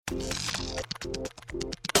Hello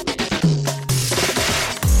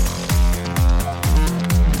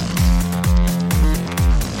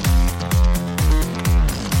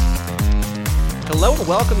and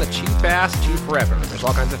welcome to Too Fast, Too Forever. There's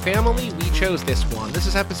all kinds of family. We chose this one. This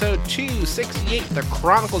is episode 268, The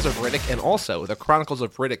Chronicles of Riddick, and also The Chronicles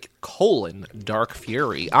of Riddick, Dark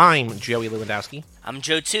Fury. I'm Joey Lewandowski. I'm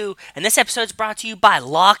Joe too, and this episode's brought to you by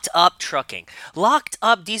Locked Up Trucking. Locked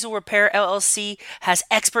Up Diesel Repair LLC has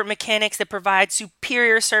expert mechanics that provide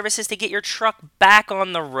superior services to get your truck back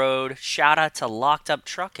on the road. Shout out to Locked Up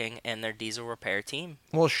Trucking and their diesel repair team.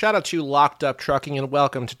 Well, shout out to Locked Up Trucking and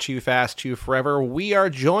welcome to Too Fast, Too Forever. We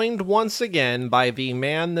are joined once again by the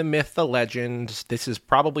man, the myth, the legend. This is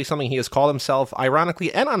probably something he has called himself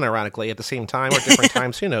ironically and unironically at the same time or different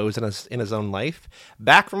times, who knows, in his own life.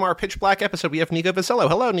 Back from our Pitch Black episode, we have Nico Vasillo.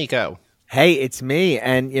 Hello, Nico. Hey, it's me.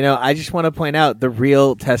 And, I just want to point out the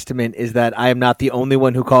real testament is that I am not the only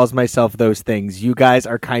one who calls myself those things. You guys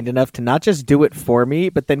are kind enough to not just do it for me,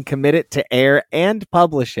 but then commit it to air and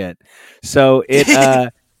publish it. So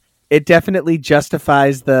it definitely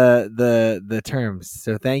justifies the terms.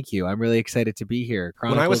 So thank you. I'm really excited to be here.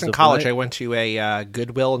 When I was in college, I went to a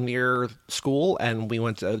Goodwill near school, and we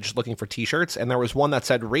went just looking for T-shirts, and there was one that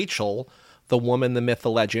said Rachel, the woman, the myth, the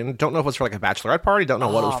legend. Don't know if it was for like a bachelorette party. Don't know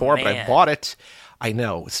what it was for, but I bought it. I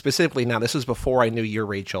know. Specifically, now, this was before I knew you're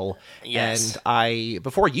Rachel. Yes. And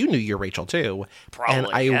before you knew you're Rachel, too. Probably, and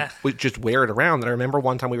I would just wear it around. And I remember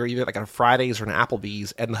one time we were either like on Fridays or an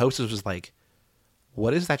Applebee's, and the hostess was like,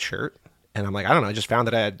 "What is that shirt?" And I'm like, "I don't know. I just found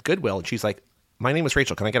it at Goodwill." And she's like, "My name is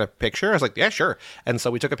Rachel. Can I get a picture?" I was like, "Yeah, sure." And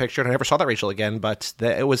so we took a picture, and I never saw that Rachel again. But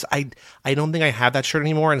it was I don't think I have that shirt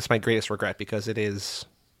anymore, and it's my greatest regret because it is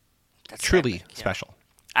truly special.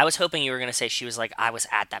 I was hoping you were going to say she was like, I was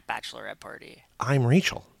at that bachelorette party. I'm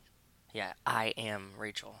Rachel. Yeah, I am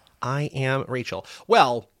Rachel. I am Rachel.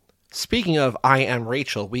 Well, speaking of I am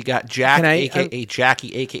Rachel, we got Jack, a.k.a.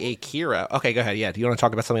 Jackie, a.k.a. Kira. Okay, go ahead. Yeah, do you want to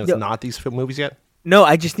talk about something that's not these movies yet? No,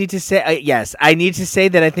 I just need to say, yes, I need to say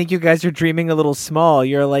that I think you guys are dreaming a little small.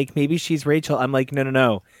 You're like, maybe she's Rachel. I'm like,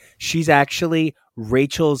 no. She's actually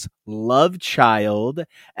Rachel's love child,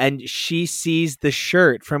 and she sees the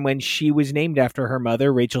shirt from when she was named after her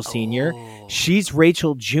mother, Rachel Sr. She's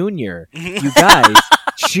Rachel Jr. You guys,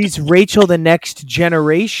 she's Rachel the next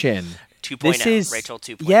generation. 2.0, This is Rachel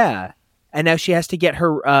 2.0. Yeah, and now she has to get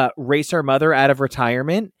her racer mother out of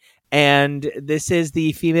retirement. And this is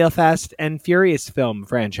the female Fast and Furious film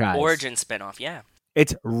franchise. Origin spinoff, yeah.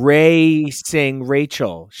 It's Racing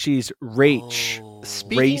Rachel. She's Rach.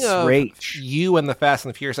 Speaking of you and the Fast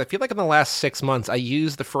and the Furious, I feel like in the last 6 months, I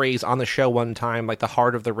used the phrase on the show one time, like the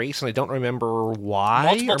heart of the race, and I don't remember why.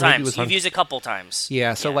 Multiple times. You've used it a couple times.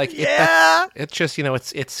 Yeah, so it's just,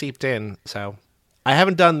 it's seeped in. So I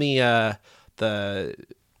haven't done the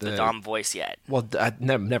Dom voice yet. Well,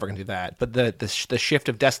 I'm never going to do that. But the shift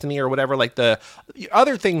of destiny or whatever, like the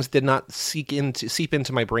other things did not seep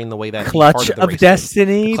into my brain the way that clutch of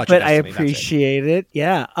destiny. Clutch but of destiny, I appreciate it.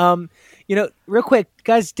 Yeah. Real quick,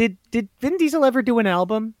 guys, did Vin Diesel ever do an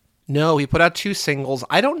album? No, he put out 2 singles.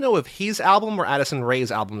 I don't know if his album or Addison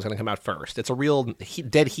Rae's album is going to come out first. It's a real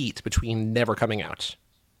dead heat between never coming out.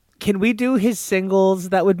 Can we do his singles?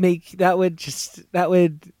 That would pièce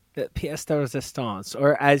de résistance,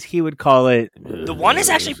 or as he would call it. The one is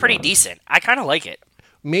actually pretty decent. I kind of like it.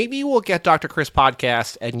 Maybe we'll get Dr. Chris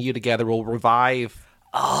Podcast and you together will revive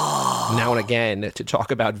now and again to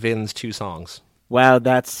talk about Vin's 2 songs. Wow,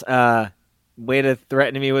 that's way to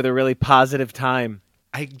threaten me with a really positive time.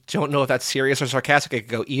 I don't know if that's serious or sarcastic. It could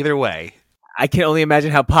go either way. I can only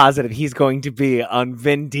imagine how positive he's going to be on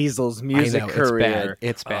Vin Diesel's music career.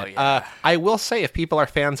 It's bad. Oh, yeah. I will say, if people are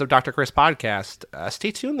fans of Dr. Chris Podcast,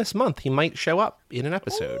 stay tuned this month. He might show up in an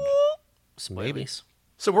episode. Maybe.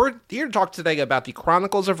 So we're here to talk today about the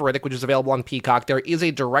Chronicles of Riddick, which is available on Peacock. There is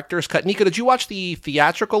a director's cut. Nico, did you watch the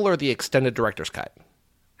theatrical or the extended director's cut?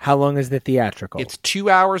 How long is the theatrical? It's 2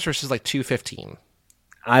 hours versus like 2:15.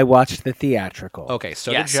 I watched the theatrical. Okay,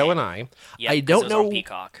 so did Joe and I. Yeah, I don't know. On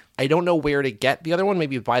Peacock. I don't know where to get the other one.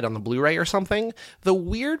 Maybe buy it on the Blu-ray or something. The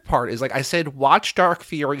weird part is, like I said, watch Dark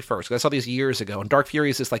Fury first. 'Cause I saw these years ago, and Dark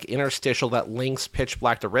Fury is this like interstitial that links Pitch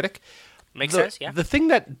Black to Riddick. Makes sense, yeah. The thing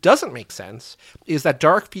that doesn't make sense is that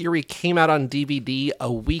Dark Fury came out on DVD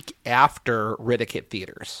a week after Riddick hit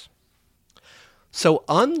theaters. So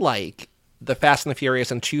unlike the Fast and the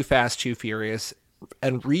Furious and Too Fast, Too Furious,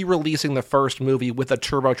 and re-releasing the first movie with a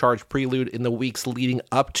turbocharged prelude in the weeks leading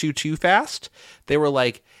up to Too Fast, they were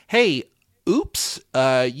like, hey, oops,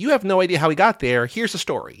 you have no idea how he got there. Here's the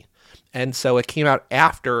story. And so it came out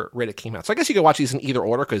after Riddick came out. So I guess you could watch these in either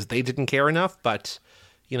order because they didn't care enough, but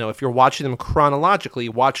if you're watching them chronologically,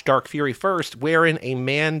 watch Dark Fury first, wherein a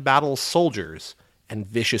man battles soldiers and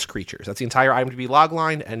vicious creatures. That's the entire IMDb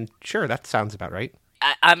logline, and sure, that sounds about right.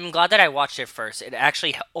 I'm glad that I watched it first. It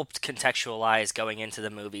actually helped contextualize going into the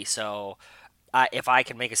movie. So, if I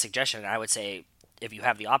could make a suggestion, I would say if you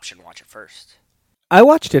have the option, watch it first. I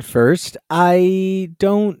watched it first. I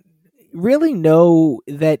don't really know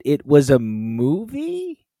that it was a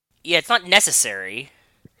movie. Yeah, it's not necessary.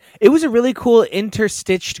 It was a really cool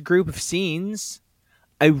interstitched group of scenes.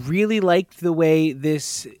 I really liked the way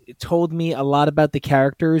this told me a lot about the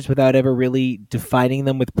characters without ever really defining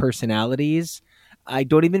them with personalities. I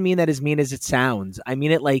don't even mean that as mean as it sounds. I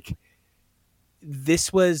mean it like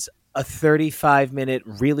this was a 35-minute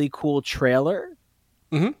really cool trailer.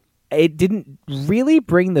 Mm-hmm. It didn't really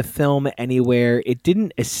bring the film anywhere. It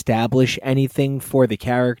didn't establish anything for the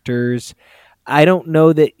characters. I don't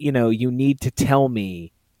know that, you need to tell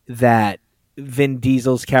me that Vin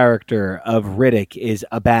Diesel's character of Riddick is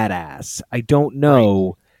a badass. I don't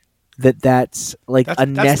know that's like a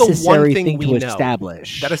necessary thing to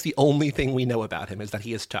establish. That is the only thing we know about him, is that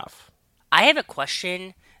he is tough. I have a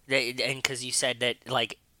question, and because you said that,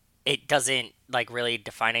 like, it doesn't, like, really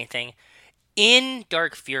define anything. In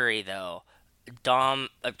Dark Fury, though,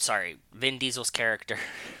 Vin Diesel's character,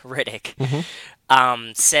 Riddick,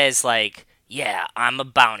 says, like, yeah, I'm a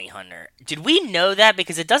bounty hunter. Did we know that?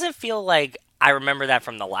 Because it doesn't feel like I remember that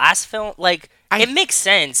from the last film. Like, it makes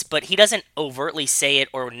sense, but he doesn't overtly say it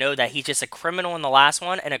or know that. He's just a criminal in the last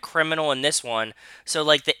one and a criminal in this one. So,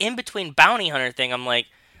 like, the in-between bounty hunter thing, I'm like,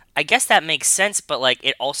 I guess that makes sense, but, like,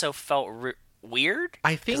 it also felt weird.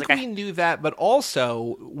 I think we knew that, but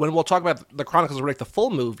also, when we'll talk about the Chronicles of Riddick, the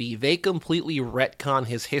full movie, they completely retcon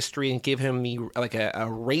his history and give him like a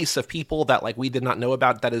race of people that like we did not know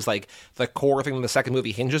about. That is like the core thing the second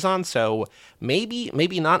movie hinges on. So maybe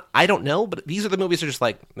not. I don't know. But these are the movies that are just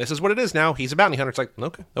like, this is what it is now. He's a bounty hunter. It's like,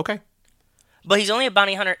 okay. But he's only a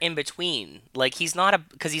bounty hunter in between. Like, he's not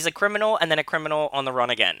because he's a criminal and then a criminal on the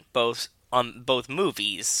run again. Both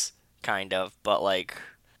movies, kind of. But like,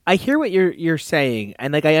 I hear what you're saying,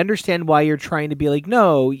 and like I understand why you're trying to be like,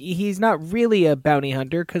 no, he's not really a bounty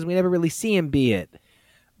hunter because we never really see him be it.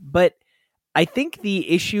 But I think the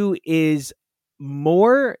issue is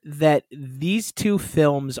more that these two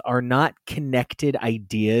films are not connected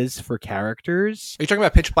ideas for characters. Are you talking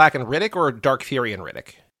about Pitch Black and Riddick or Dark Fury and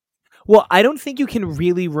Riddick? Well, I don't think you can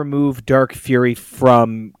really remove Dark Fury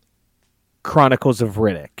from Chronicles of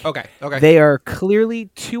Riddick. Okay. They are clearly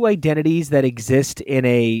two identities that exist in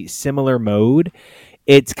a similar mode.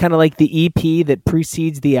 It's kind of like the EP that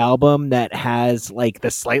precedes the album that has like the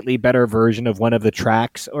slightly better version of one of the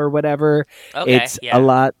tracks or whatever. Okay,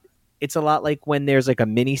 it's a lot like when there's like a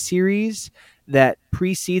mini series that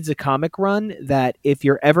precedes a comic run, that if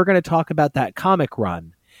you're ever going to talk about that comic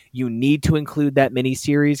run, you need to include that mini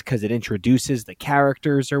series because it introduces the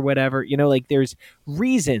characters or whatever. Like there's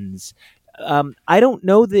reasons. I don't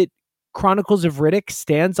know that Chronicles of Riddick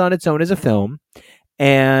stands on its own as a film,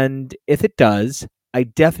 and if it does, I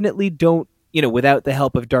definitely don't, without the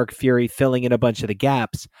help of Dark Fury filling in a bunch of the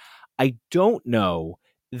gaps, I don't know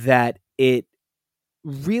that it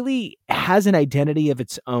really has an identity of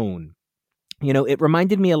its own. It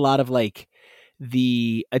reminded me a lot of like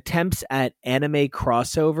the attempts at anime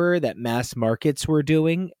crossover that mass markets were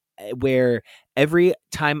doing, where every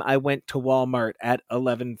time I went to Walmart at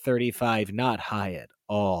 11:35, not high at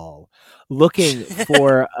all, looking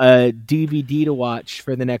for a DVD to watch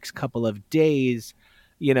for the next couple of days,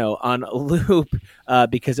 on a loop,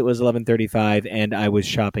 because it was 11:35 and I was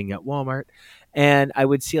shopping at Walmart, and I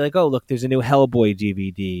would see like, oh, look, there's a new Hellboy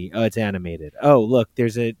DVD. Oh, it's animated. Oh, look,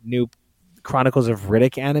 there's a new Chronicles of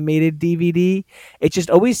Riddick animated DVD. It just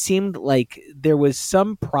always seemed like there was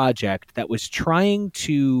some project that was trying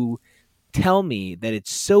to tell me that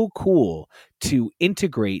it's so cool to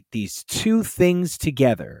integrate these two things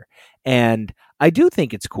together. And I do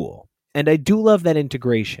think it's cool. And I do love that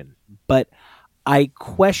integration. But I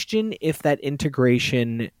question if that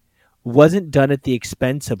integration wasn't done at the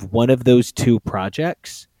expense of one of those two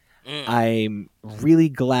projects. I'm really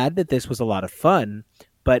glad that this was a lot of fun,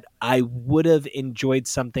 but I would have enjoyed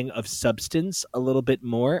something of substance a little bit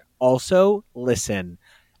more. Also, listen,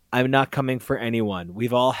 I'm not coming for anyone.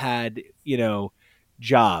 We've all had,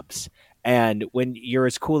 jobs. And when you're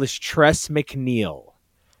as cool as Tress MacNeille,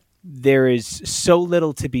 there is so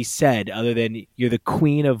little to be said other than you're the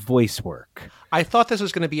queen of voice work. I thought this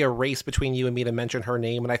was going to be a race between you and me to mention her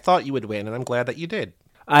name, and I thought you would win, and I'm glad that you did.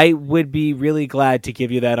 I would be really glad to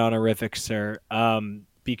give you that honorific, sir,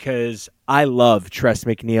 because I love Tress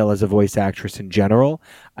MacNeille as a voice actress in general.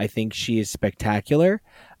 I think she is spectacular.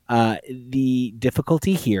 The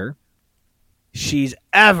difficulty here, she's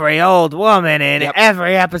every old woman in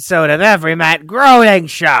every episode of every Matt Groening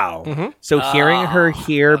show. Mm-hmm. So hearing her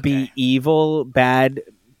here be evil, bad,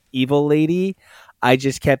 evil lady, I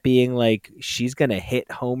just kept being like, she's going to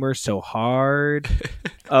hit Homer so hard.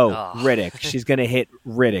 Riddick. She's going to hit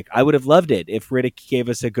Riddick. I would have loved it if Riddick gave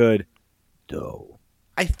us a good dough.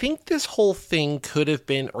 I think this whole thing could have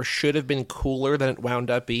been or should have been cooler than it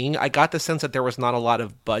wound up being. I got the sense that there was not a lot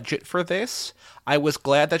of budget for this. I was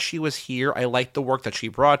glad that she was here. I liked the work that she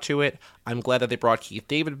brought to it. I'm glad that they brought Keith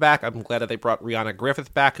David back. I'm glad that they brought Rihanna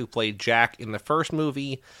Griffith back, who played Jack in the first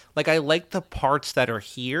movie. Like, I like the parts that are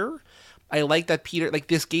here. I like that Peter, like,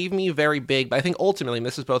 this gave me very big, but I think ultimately, and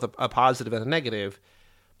this is both a positive and a negative,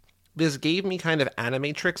 this gave me kind of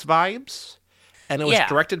Animatrix vibes, and it was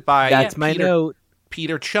directed by That's my note.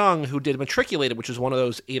 Peter Chung, who did Matriculated, which is one of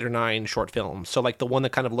those 8 or 9 short films. So, like, the one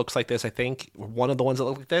that kind of looks like this, I think, one of the ones that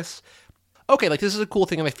look like this. Okay, like, this is a cool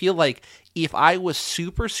thing, and I feel like if I was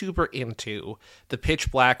super, super into the Pitch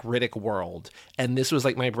Black Riddick world, and this was,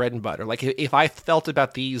 like, my bread and butter, like, if I felt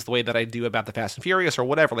about these the way that I do about the Fast and Furious or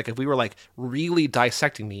whatever, like, if we were, like, really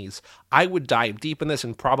dissecting these, I would dive deep in this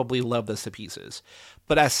and probably love this to pieces.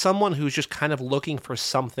 But as someone who's just kind of looking for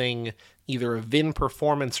something, either a Vin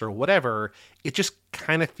performance or whatever, it just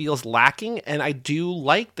kind of feels lacking. And I do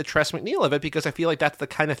like the Tress MacNeille of it because I feel like that's the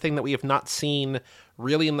kind of thing that we have not seen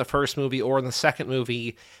really in the first movie or in the second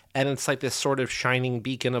movie. And it's like this sort of shining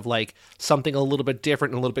beacon of like something a little bit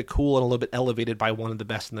different and a little bit cool and a little bit elevated by one of the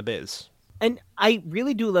best in the biz. And I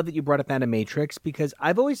really do love that you brought up Animatrix because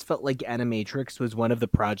I've always felt like Animatrix was one of the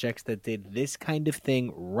projects that did this kind of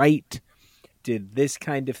thing right, did this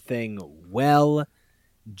kind of thing well,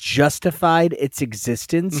 justified its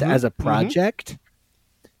existence as a project.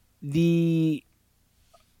 The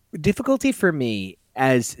difficulty for me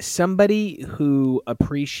as somebody who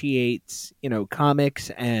appreciates,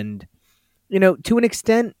 comics and, to an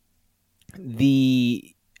extent,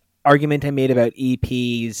 the argument I made about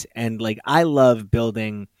EPs and like, I love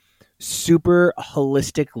building super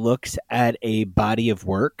holistic looks at a body of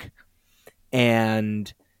work.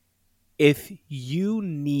 And if you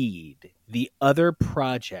need the other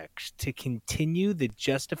projects to continue the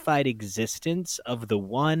justified existence of the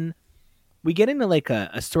one, we get into like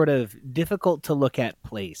a sort of difficult to look at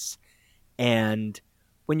place. And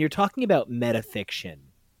when you're talking about metafiction,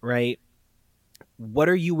 right? What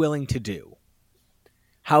are you willing to do?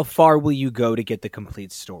 How far will you go to get the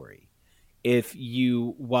complete story? If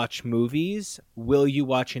you watch movies, will you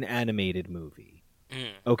watch an animated movie?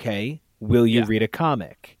 Okay. Will you read a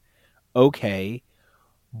comic? Okay.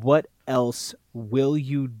 What else will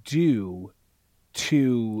you do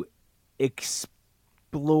to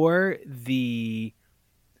explore the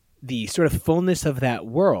sort of fullness of that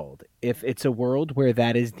world? If it's a world where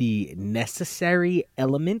that is the necessary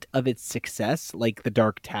element of its success, like the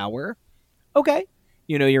Dark Tower, okay,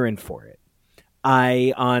 you're in for it.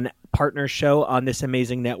 On partner show on this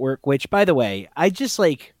amazing network, which, by the way, I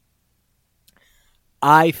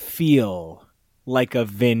feel like a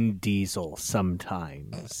Vin Diesel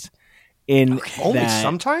sometimes. Only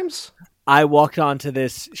sometimes? I walked onto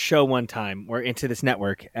this show one time, or into this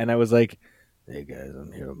network, and I was like, "Hey guys,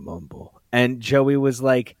 I'm here to mumble." And Joey was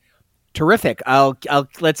like, "Terrific! I'll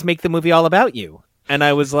let's make the movie all about you." And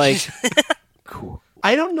I was like, "Cool."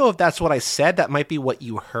 I don't know if that's what I said. That might be what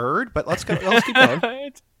you heard, but let's keep going.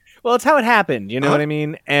 Well, it's how it happened. You know what I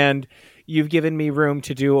mean? And you've given me room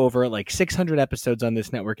to do over like 600 episodes on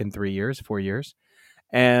this network in 4 years.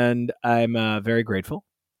 And I'm very grateful.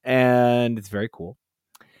 And it's very cool.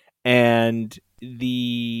 And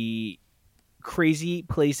the crazy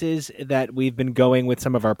places that we've been going with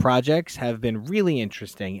some of our projects have been really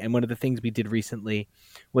interesting. And one of the things we did recently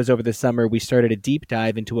was over the summer, we started a deep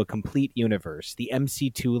dive into a complete universe. The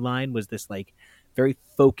MC2 line was this like very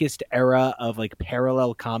focused era of like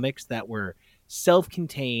parallel comics that were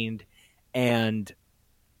self-contained, and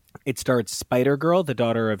it starred Spider-Girl, the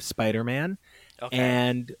daughter of Spider-Man. Okay.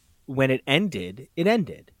 And when it ended.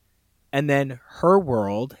 And then her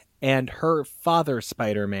world and her father,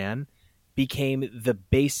 Spider-Man, became the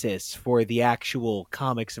basis for the actual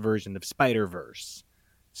comics version of Spider-Verse.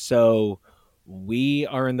 So we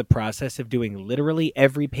are in the process of doing literally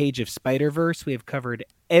every page of Spider-Verse. We have covered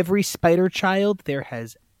every Spider-Child there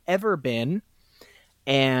has ever been.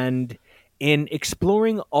 And in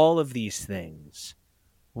exploring all of these things,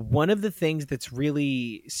 one of the things that's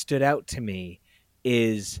really stood out to me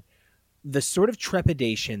is the sort of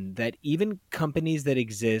trepidation that even companies that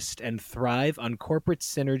exist and thrive on corporate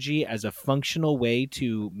synergy as a functional way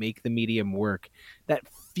to make the medium work, that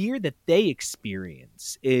fear that they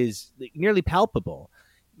experience is nearly palpable.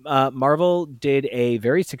 Marvel did a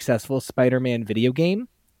very successful Spider-Man video game,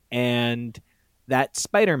 and that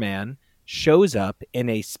Spider-Man shows up in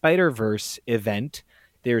a Spider-Verse event.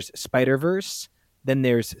 There's Spider-Verse, then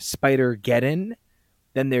there's Spider-Geddon,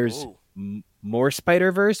 then there's more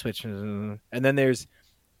Spider-Verse, and then there's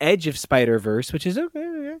Edge of Spider-Verse, which is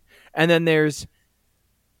okay, and then there's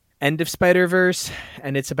End of Spider-Verse,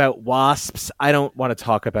 and it's about wasps. I don't want to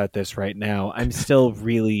talk about this right now. I'm still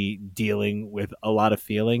really dealing with a lot of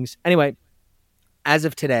feelings. Anyway, as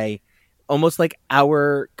of today, almost like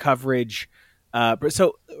our coverage.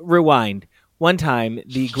 So rewind. One time,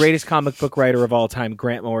 the greatest comic book writer of all time,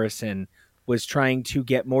 Grant Morrison, was trying to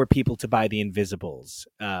get more people to buy The Invisibles.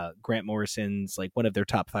 Grant Morrison's like one of their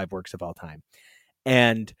top 5 works of all time.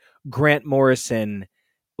 And Grant Morrison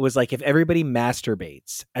was like, if everybody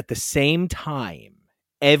masturbates at the same time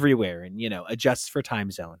everywhere and, adjusts for time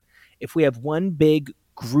zone, if we have one big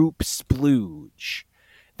group splooge,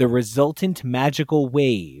 the resultant magical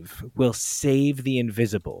wave will save the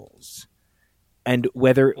Invisibles. And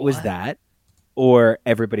whether it was that or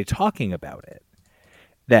everybody talking about it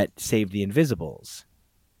that saved the Invisibles,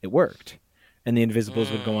 it worked. And the Invisibles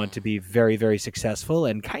would go on to be very, very successful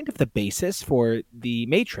and kind of the basis for the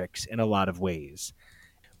Matrix in a lot of ways.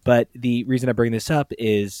 But the reason I bring this up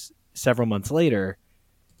is several months later,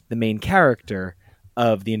 the main character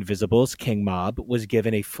of the Invisibles, King Mob, was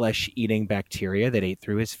given a flesh-eating bacteria that ate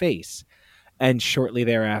through his face. And shortly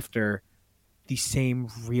thereafter, the same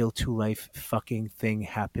real-to-life fucking thing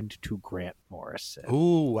happened to Grant Morrison.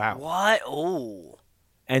 Ooh, wow. What? Ooh.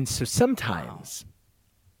 And so sometimes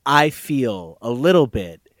I feel a little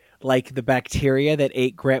bit like the bacteria that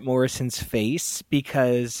ate Grant Morrison's face,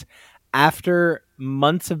 because after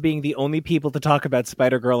months of being the only people to talk about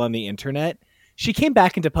Spider-Girl on the internet, she came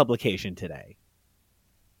back into publication today.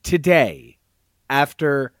 Today,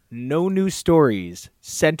 after no new stories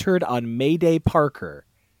centered on Mayday Parker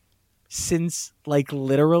since,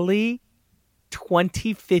 literally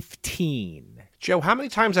 2015. Joe, how many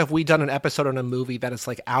times have we done an episode on a movie that is,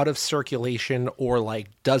 out of circulation or,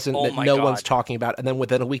 doesn't, one's talking about, and then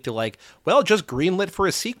within a week they're just greenlit for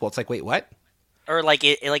a sequel. It's wait, what? Or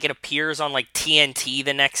it appears on TNT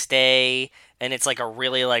the next day, and it's a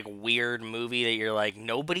really weird movie that you're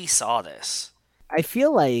nobody saw this. I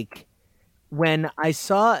feel like when I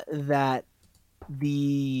saw that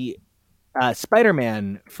the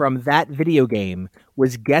Spider-Man from that video game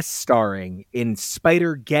was guest starring in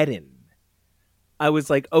Spider-Geddon, I was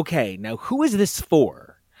like, okay, now who is this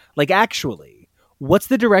for? Actually, what's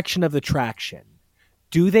the direction of the traction?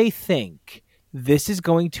 Do they think this is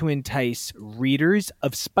going to entice readers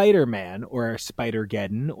of Spider-Man or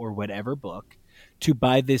Spider-Geddon or whatever book to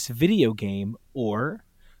buy this video game, or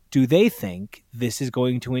do they think this is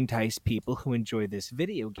going to entice people who enjoy this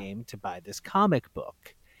video game to buy this comic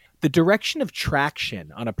book? The direction of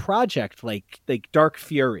traction on a project like Dark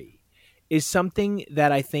Fury is something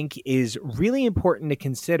that I think is really important to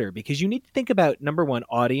consider, because you need to think about, number one,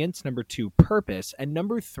 audience, number two, purpose, and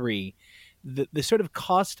number three, the sort of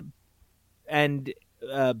cost and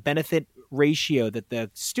benefit ratio that the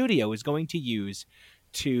studio is going to use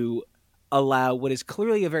to allow what is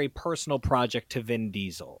clearly a very personal project to Vin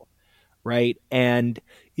Diesel, right? And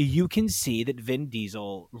you can see that Vin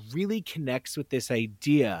Diesel really connects with this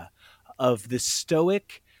idea of the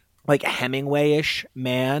stoic, Hemingway-ish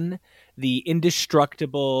man, the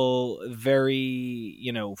indestructible, very,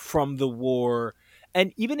 from the war.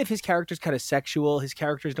 And even if his character's kind of sexual, his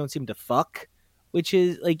characters don't seem to fuck, which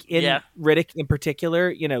is in Riddick in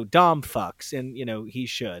particular, Dom fucks, and he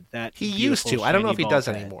should. That he used to. I don't know if he does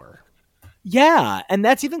anymore. Yeah, and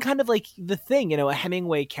that's even kind of the thing. A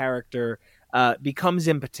Hemingway character becomes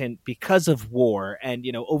impotent because of war, and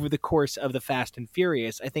over the course of the Fast and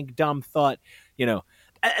Furious, I think Dom thought,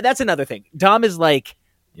 that's another thing. Dom is I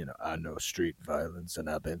know street violence and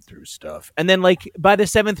I've been through stuff. And then by the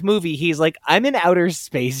 7th movie, he's I'm in outer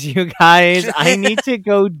space, you guys. I need to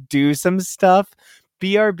go do some stuff.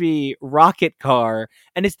 BRB, rocket car.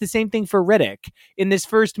 And it's the same thing for Riddick. In this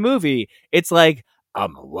first movie, it's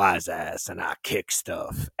I'm a wise ass and I kick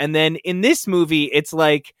stuff. And then in this movie, it's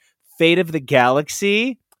Fate of the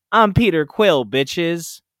Galaxy. I'm Peter Quill,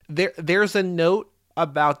 bitches. There's a note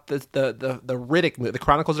about the Riddick movie, the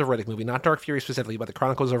Chronicles of Riddick movie, not Dark Fury specifically, but the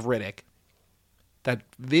Chronicles of Riddick, that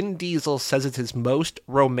Vin Diesel says it's his most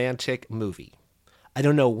romantic movie. I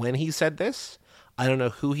don't know when he said this. I don't know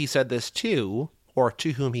who he said this to or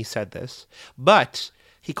to whom he said this, but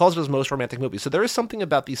he calls it his most romantic movie. So there is something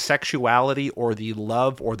about the sexuality or the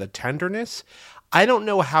love or the tenderness. I don't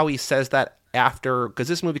know how he says that after, because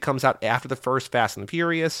this movie comes out after the first Fast and the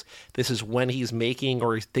Furious. This is when he's making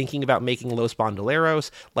or he's thinking about making Los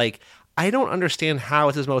Bandoleros. Like, I don't understand how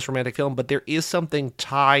it's his most romantic film, but there is something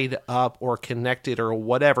tied up or connected or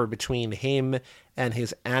whatever between him and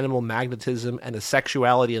his animal magnetism and his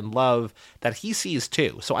sexuality and love that he sees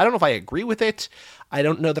too. So I don't know if I agree with it. I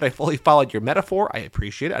don't know that I fully followed your metaphor. I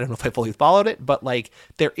appreciate it. I don't know if I fully followed it, but like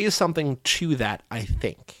there is something to that, I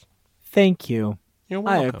think. Thank you. You're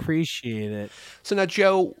welcome. I appreciate it. So now,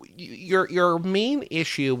 Joe, your main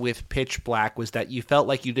issue with Pitch Black was that you felt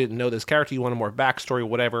like you didn't know this character, you wanted more backstory,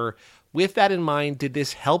 whatever. With that in mind, did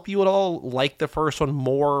this help you at all like the first one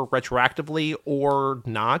more retroactively or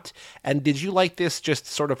not? And did you like this just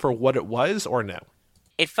sort of for what it was or no?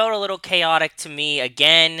 It felt a little chaotic to me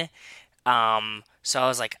again. So I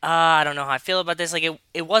was like, I don't know how I feel about this. Like,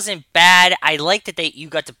 it wasn't bad. I liked that you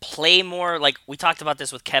got to play more. Like, we talked about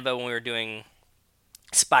this with Keva when we were doing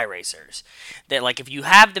Spy Racers. That, like, if you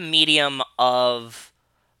have the medium of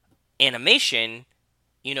animation,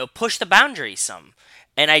 push the boundaries some.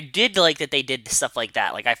 And I did like that they did stuff like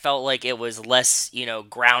that. Like, I felt like it was less,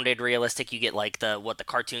 grounded, realistic. You get, like, the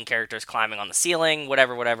cartoon characters climbing on the ceiling,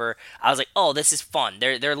 whatever. I was like, oh, this is fun.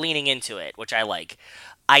 They're leaning into it, which I like.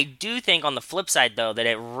 I do think on the flip side, though, that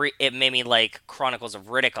it made me like Chronicles of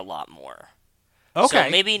Riddick a lot more. Okay. So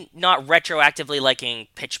maybe not retroactively liking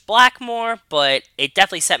Pitch Black more, but it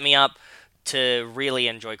definitely set me up to really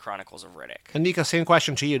enjoy Chronicles of Riddick. And Nico, same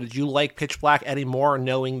question to you. Did you like Pitch Black any more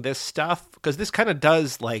knowing this stuff? Because this kind of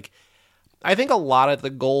does, like, I think a lot of the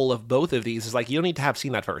goal of both of these is, like, you don't need to have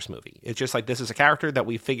seen that first movie. It's just like, this is a character that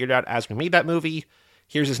we figured out as we made that movie.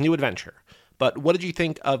 Here's his new adventure. But what did you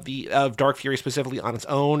think of Dark Fury specifically on its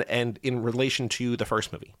own and in relation to the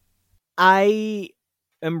first movie? I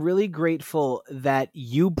am really grateful that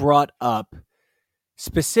you brought up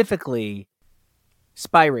specifically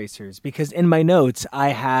Spy Racers, because in my notes I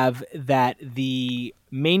have that the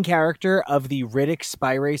main character of the Riddick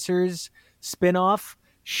Spy Racers spinoff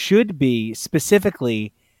should be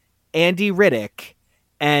specifically Andy Riddick,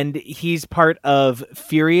 and he's part of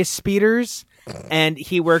Furious Speeders, and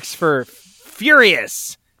he works for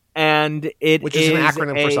Furious, and which is an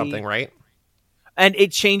acronym for something, right? And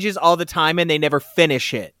it changes all the time, and they never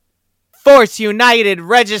finish it. Force United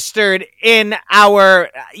registered in our,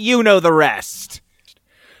 the rest.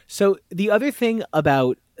 So the other thing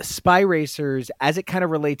about Spy Racers, as it kind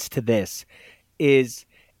of relates to this, is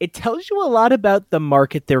it tells you a lot about the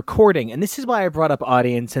market they're courting. And this is why I brought up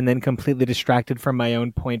audience and then completely distracted from my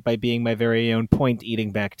own point by being my very own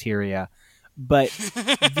point-eating bacteria. But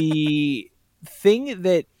the thing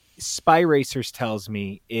that Spy Racers tells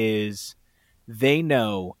me is they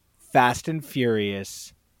know Fast and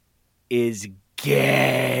Furious is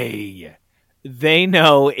gay. They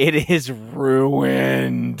know it is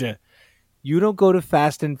ruined. You don't go to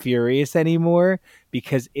Fast and Furious anymore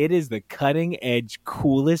because it is the cutting edge,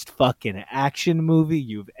 coolest fucking action movie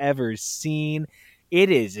you've ever seen.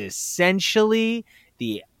 It is essentially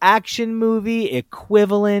the action movie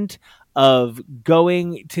equivalent of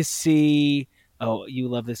going to see, oh, you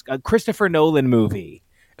love this, a Christopher Nolan movie.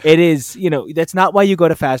 It is, that's not why you go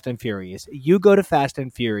to Fast and Furious. You go to Fast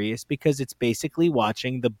and Furious because it's basically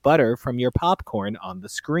watching the butter from your popcorn on the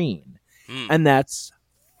screen. And that's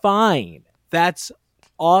fine. That's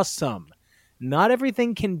awesome. Not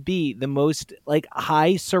everything can be the most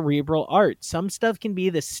high cerebral art. Some stuff can be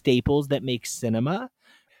the staples that make cinema.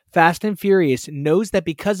 Fast and Furious knows that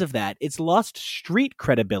because of that, it's lost street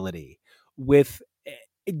credibility with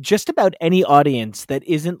just about any audience that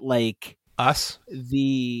isn't like us, or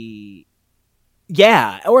the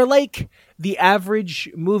average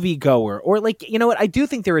moviegoer, or what, I do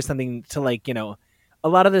think there is something to a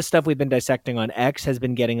lot of the stuff we've been dissecting on X has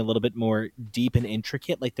been getting a little bit more deep and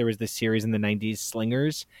intricate. Like there was this series in the 90s,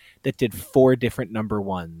 Slingers, that did 4 different number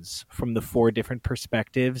ones from the 4 different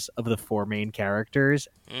perspectives of the 4 main characters,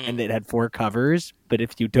 and it had 4 covers. But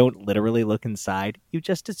if you don't literally look inside, you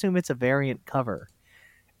just assume it's a variant cover,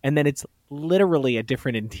 and then it's literally a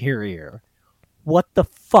different interior. What the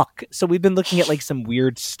fuck? So we've been looking at some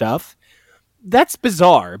weird stuff. That's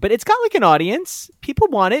bizarre, but it's got an audience. People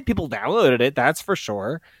want it. People downloaded it. That's for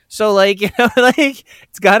sure. So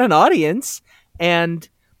it's got an audience. And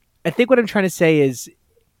I think what I'm trying to say is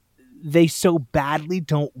they so badly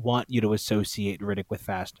don't want you to associate Riddick with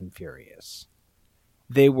Fast and Furious.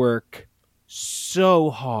 They work so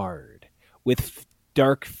hard with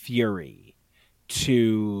Dark Fury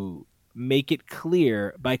to make it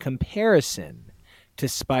clear by comparison to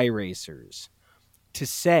Spy Racers to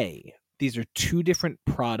say these are 2 different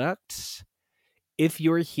products. If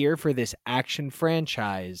you're here for this action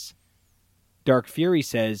franchise, Dark Fury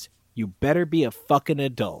says you better be a fucking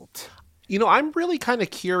adult. You know, I'm really kind of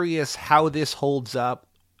curious how this holds up.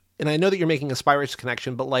 And I know that you're making a Spy Race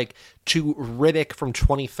connection, but like to Riddick from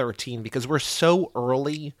 2013, because we're so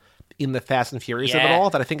early in the Fast and Furious of it all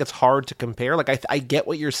that I think it's hard to compare. Like I get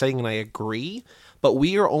what you're saying and I agree, but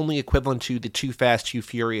we are only equivalent to the Too Fast, Too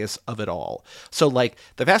Furious of it all. So like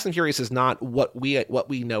the Fast and Furious is not what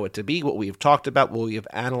we know it to be, what we've talked about, what we have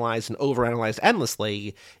analyzed and overanalyzed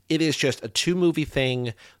endlessly. It is just a 2-movie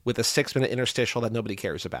thing with a 6-minute interstitial that nobody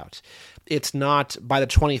cares about. It's not, by the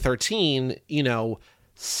 2013,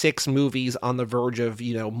 6 movies on the verge of,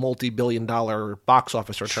 multi-billion-dollar box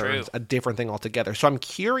office returns, a different thing altogether. So I'm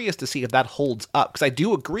curious to see if that holds up, because I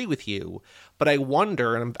do agree with you, but I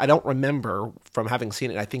wonder, and I don't remember from having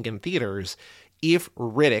seen it, I think, in theaters, if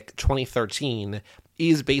Riddick 2013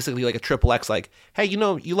 is basically like a triple X, like, hey, you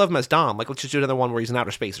love him as Dom, like, let's just do another one where he's in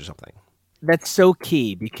outer space or something. That's so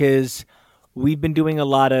key, because we've been doing a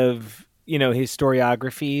lot of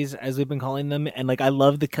historiographies, as we've been calling them. And like, I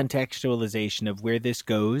love the contextualization of where this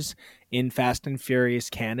goes in Fast and Furious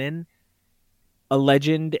canon. A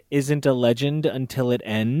legend isn't a legend until it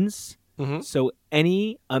ends. Mm-hmm. So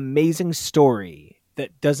any amazing story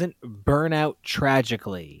that doesn't burn out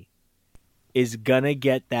tragically is gonna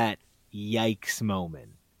get that yikes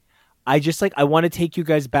moment. I want to take you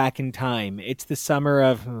guys back in time. It's the summer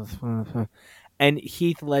of, and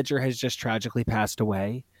Heath Ledger has just tragically passed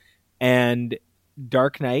away. And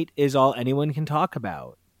Dark Knight is all anyone can talk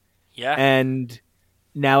about. Yeah. And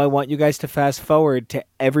now I want you guys to fast forward to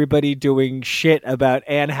everybody doing shit about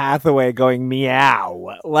Anne Hathaway going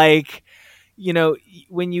meow. Like,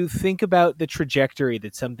 when you think about the trajectory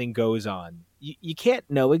that something goes on, you can't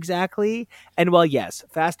know exactly. And while, yes,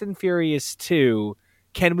 Fast and Furious 2,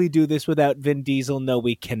 can we do this without Vin Diesel? No,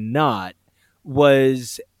 we cannot.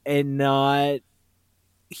 Was a not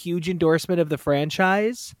huge endorsement of the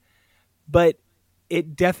franchise. But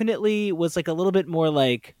it definitely was like a little bit more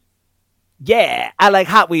like, yeah, I like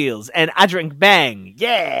Hot Wheels and I drink Bang,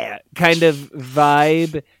 yeah, kind of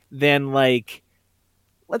vibe than like,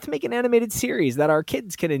 let's make an animated series that our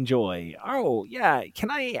kids can enjoy. Oh, yeah,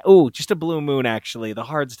 just a Blue Moon, actually. The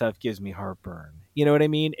hard stuff gives me heartburn. You know what I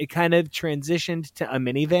mean? It kind of transitioned to a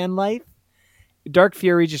minivan life. Dark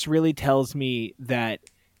Fury just really tells me that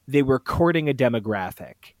they were courting a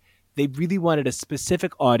demographic. They really wanted a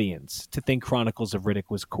specific audience to think Chronicles of Riddick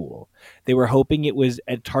was cool. They were hoping it was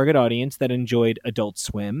a target audience that enjoyed Adult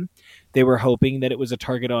Swim. They were hoping that it was a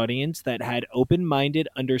target audience that had open-minded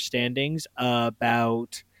understandings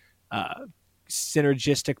about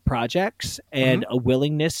synergistic projects and a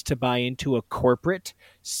willingness to buy into a corporate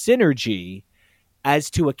synergy as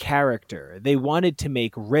to a character. They wanted to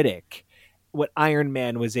make Riddick what Iron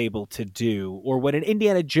Man was able to do, or what an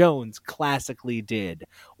Indiana Jones classically did,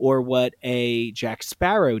 or what a Jack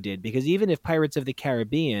Sparrow did. Because even if Pirates of the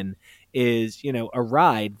Caribbean is, a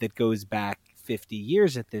ride that goes back 50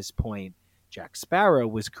 years at this point, Jack Sparrow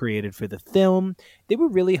was created for the film. They were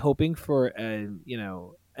really hoping for, an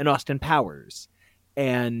Austin Powers.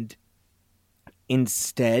 And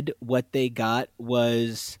instead, what they got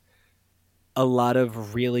was a lot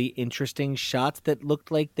of really interesting shots that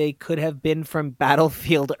looked like they could have been from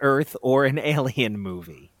Battlefield Earth or an Alien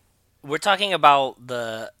movie. We're talking about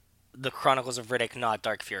the Chronicles of Riddick, not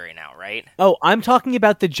Dark Fury now, right? Oh, I'm talking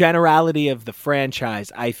about the generality of the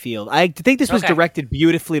franchise, I feel. I think this was directed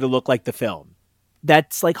beautifully to look like the film.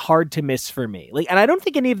 That's like hard to miss for me. Like, and I don't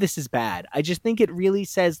think any of this is bad. I just think it really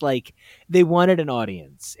says like they wanted an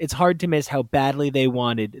audience. It's hard to miss how badly they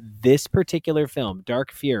wanted this particular film,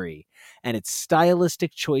 Dark Fury, and its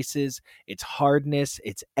stylistic choices, its hardness,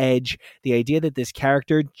 its edge, the idea that this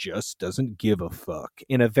character just doesn't give a fuck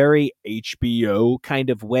in a very HBO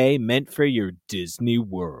kind of way meant for your Disney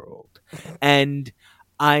World. And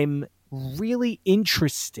I'm really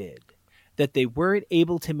interested that they weren't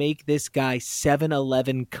able to make this guy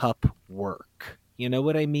 7-Eleven cup work. You know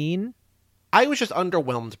what I mean? I was just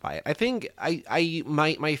underwhelmed by it. I think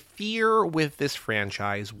my fear with this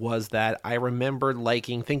franchise was that I remembered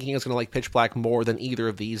thinking I was going to like Pitch Black more than either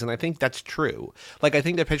of these, and I think that's true. Like, I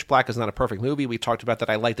think that Pitch Black is not a perfect movie. We talked about that.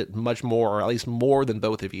 I liked it much more, or at least more than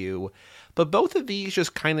both of you. But both of these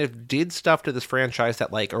just kind of did stuff to this franchise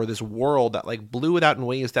that or this world that blew it out in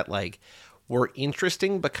ways that were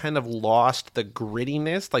interesting, but kind of lost the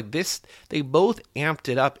grittiness. Like this, they both amped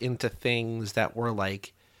it up into things that were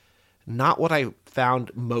not what I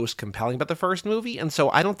found most compelling about the first movie. And so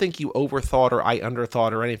I don't think you overthought or I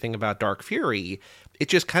underthought or anything about Dark Fury. It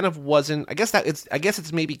just kind of wasn't, I guess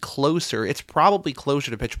it's maybe closer. It's probably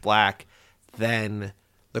closer to Pitch Black than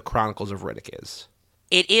the Chronicles of Riddick is.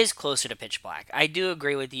 It is closer to Pitch Black. I do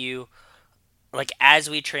agree with you. like as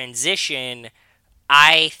we transition,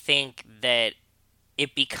 I think that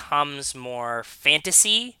it becomes more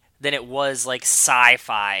fantasy than it was like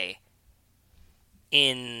sci-fi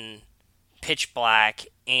in Pitch Black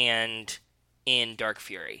and in Dark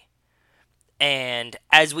Fury. And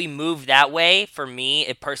as we move that way, for me,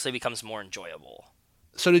 it personally becomes more enjoyable.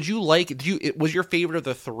 So was your favorite of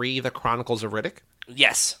the three the Chronicles of Riddick?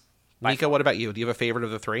 Yes. Mika, what about you? Do you have a favorite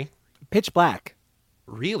of the three? Pitch Black.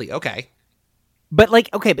 Really? Okay. But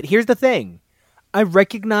but here's the thing. I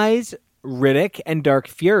recognize Riddick and Dark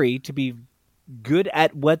Fury to be good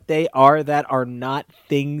at what they are that are not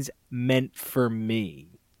things meant for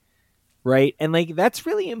me. Right? And that's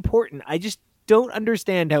really important. I just don't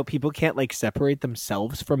understand how people can't separate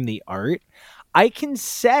themselves from the art. I can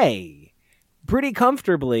say pretty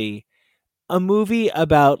comfortably a movie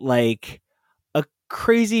about a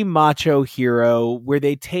crazy macho hero where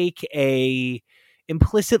they take a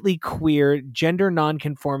implicitly queer, gender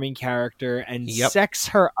non-conforming character and sex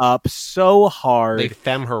her up so hard. They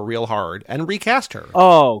femme her real hard and recast her.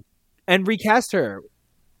 Oh, and recast her.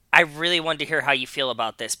 I really wanted to hear how you feel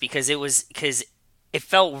about this because it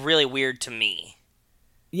felt really weird to me.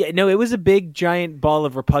 Yeah, no, it was a big giant ball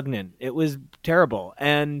of repugnant. It was terrible.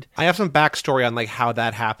 And I have some backstory on how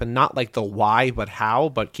that happened, not the why, but how,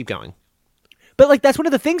 but keep going. But that's one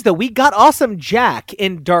of the things, though. We got awesome Jack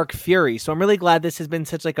in Dark Fury, so I'm really glad this has been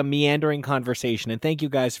such a meandering conversation. And thank you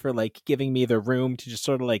guys for giving me the room to just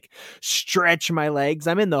sort of stretch my legs.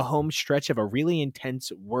 I'm in the home stretch of a really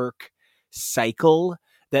intense work cycle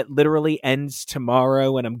that literally ends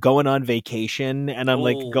tomorrow, and I'm going on vacation, and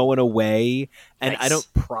I'm going away, and Nice. I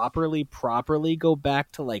don't properly go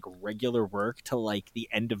back to regular work till the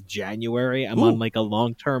end of January. I'm on a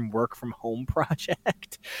long-term work from home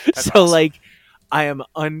project. That's so awesome. I am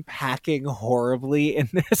unpacking horribly in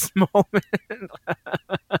this moment.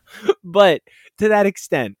 But to that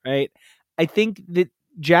extent, right? I think that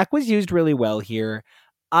Jack was used really well here.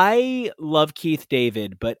 I love Keith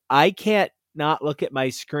David, but I can't not look at my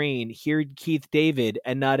screen, hear Keith David,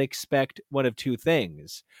 and not expect one of two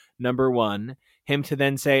things. Number one, him to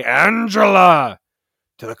then say, "Angela,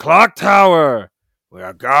 to the clock tower. We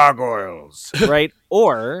are gargoyles." Right?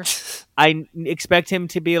 Or I expect him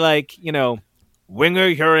to be Winger,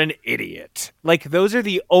 you're an idiot. Those are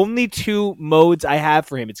the only two modes I have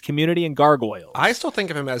for him. It's Community and Gargoyles. I still think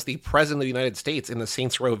of him as the president of the United States in the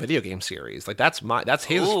Saints Row video game series. That's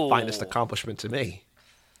his finest accomplishment to me.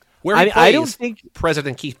 Where he plays I don't think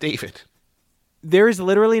President Keith David. There is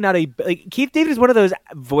literally not a Keith David is one of those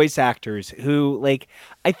voice actors who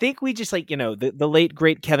I think we just the late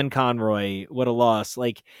great Kevin Conroy, what a loss.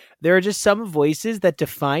 There are just some voices that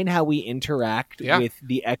define how we interact with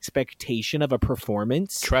the expectation of a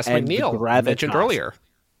performance. Tress and MacNeille, mentioned earlier.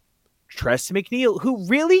 Tress MacNeille, who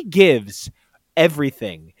really gives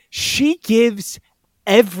everything. She gives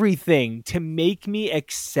everything to make me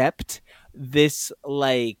accept this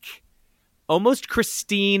almost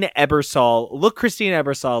Christine Ebersol. Look Christine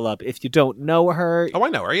Ebersol up if you don't know her. Oh, I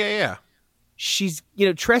know her. Yeah. She's,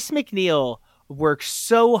 Tress MacNeille works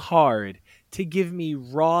so hard to give me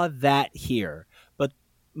raw that here. But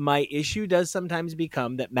my issue does sometimes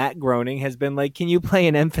become that Matt Groening has been can you play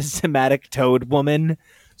an emphysematic toad woman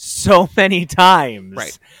so many times?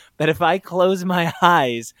 Right. That if I close my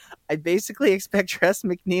eyes, I basically expect Tress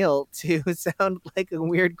MacNeille to sound like a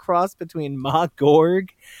weird cross between Ma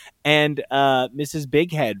Gorg and Mrs.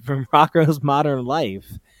 Bighead from Rocko's Modern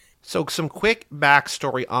Life. So some quick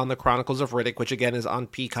backstory on the Chronicles of Riddick, which again is on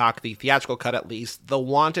Peacock, the theatrical cut at least. The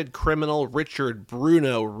wanted criminal Richard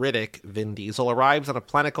Bruno Riddick, Vin Diesel, arrives on a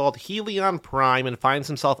planet called Helion Prime and finds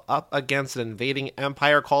himself up against an invading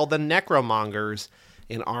empire called the Necromongers,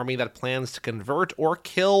 an army that plans to convert or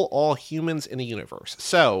kill all humans in the universe.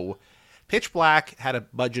 So, Pitch Black had a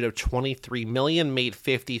budget of $23 million, made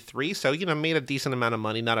 $53 million, so, made a decent amount of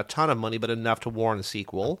money. Not a ton of money, but enough to warrant a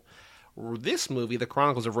sequel. This movie, The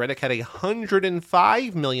Chronicles of Riddick, had a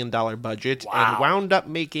 $105 million budget and wound up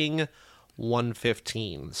making $115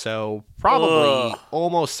 million. So, probably,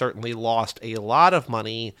 almost certainly lost a lot of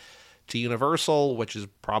money to Universal, which is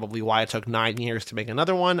probably why it took 9 years to make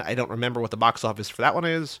another one. I don't remember what the box office for that one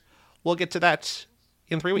is. We'll get to that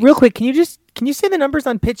in 3 weeks. Real quick, can you say the numbers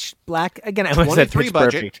on Pitch Black again? I almost said 23 Pitch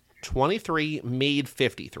budget, Perfect. 23 made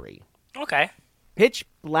 53. Okay. Pitch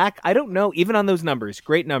Black, I don't know, even on those numbers,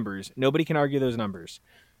 great numbers. Nobody can argue those numbers.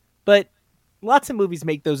 But lots of movies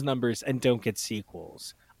make those numbers and don't get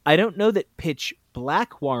sequels. I don't know that Pitch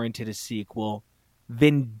Black warranted a sequel.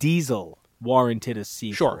 Vin Diesel warranted a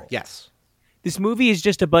sequel. Sure, yes. This movie is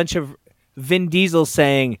just a bunch of Vin Diesel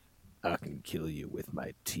saying, "I can kill you with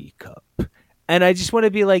my teacup." And I just want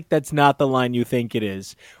to be like, that's not the line you think it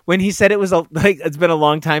is. When he said it was it's been a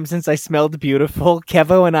long time since I smelled beautiful,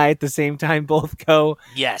 Kevo and I at the same time both go,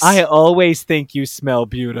 Yes. I always think you smell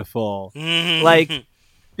beautiful. Like,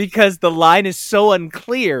 because the line is so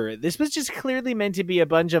unclear. This was just clearly meant to be a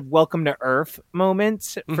bunch of welcome to Earth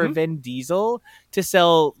moments for Vin Diesel to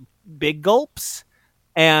sell big gulps.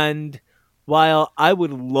 And while I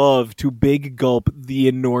would love to big gulp the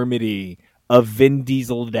enormity of Vin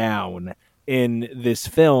Diesel down in this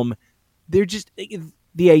film, they're just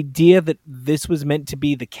the idea that this was meant to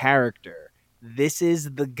be the character. This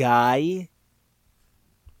is the guy.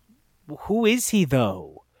 Who is he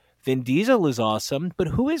though? Vin Diesel is awesome, but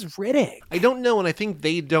who is Riddick? I don't know, and I think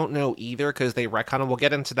they don't know either because they retcon. We'll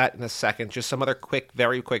get into that in a second. Just some other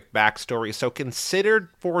very quick backstory. So, considered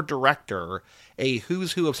for director a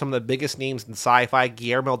who's who of some of the biggest names in sci-fi: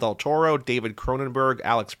 Guillermo del Toro, David Cronenberg,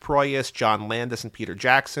 Alex Proyas, John Landis, and Peter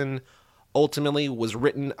Jackson. Ultimately, was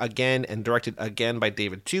written again and directed again by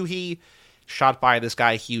David Twohy. Shot by this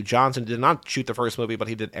guy Hugh Johnson. Did not shoot the first movie, but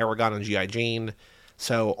he did Aragon and G.I. Jane.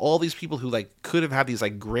 So all these people who could have had these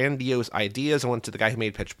grandiose ideas and went to the guy who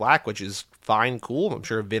made Pitch Black, which is fine, cool. I'm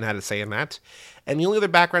sure Vin had a say in that. And the only other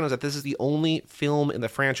background is that this is the only film in the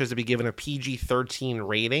franchise to be given a PG-13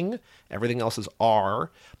 rating. Everything else is R.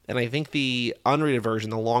 And I think the unrated version,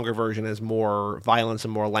 the longer version, is more violence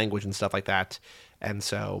and more language and stuff like that. And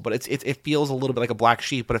so, but it feels a little bit like a black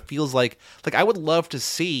sheep, but it feels like I would love to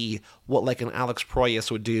see what an Alex Proyas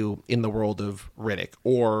would do in the world of Riddick,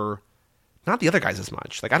 or not the other guys as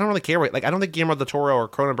much. I don't really care. I don't think Guillermo del Toro or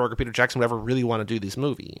Cronenberg or Peter Jackson would ever really want to do this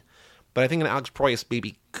movie. But I think an Alex Proyas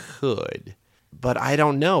maybe could. But I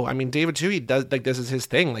don't know. I mean, David Twohy does this is his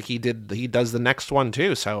thing. He does the next one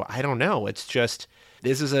too. So I don't know. It's just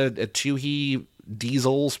this is a Twohy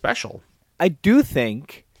Diesel special. I do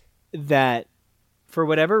think that for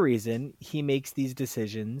whatever reason he makes these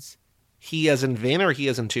decisions. He as in Vin or he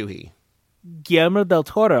as in Twohy? Guillermo del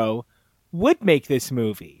Toro would make this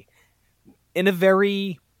movie in a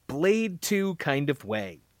very Blade 2 kind of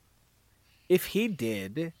way. If he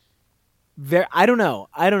did, I don't know,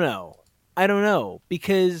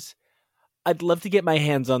 because I'd love to get my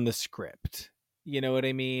hands on the script. You know what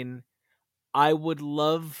I mean? I would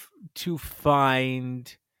love to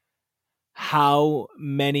find how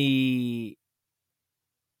many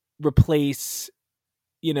replace,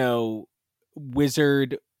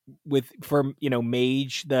 wizard for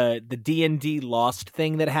mage, the D&D Lost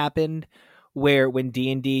thing that happened, where when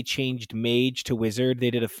D&D changed mage to wizard,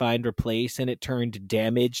 they did a find replace and it turned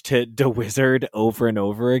damage to wizard over and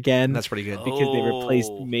over again. That's pretty good. Because they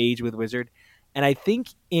replaced mage with wizard. And I think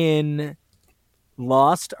in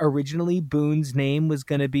Lost, originally Boone's name was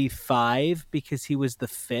going to be 5 because he was the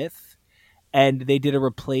 5th. And they did a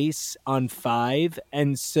replace on 5.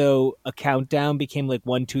 And so a countdown became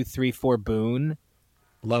 1, 2, 3, 4 Boone.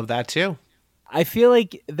 Love that too. I feel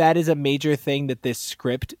like that is a major thing that this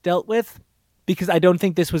script dealt with, because I don't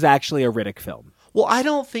think this was actually a Riddick film. Well, I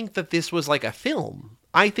don't think that this was a film.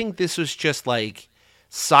 I think this was just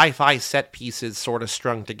sci-fi set pieces sort of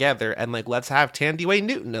strung together, and let's have Tandy Way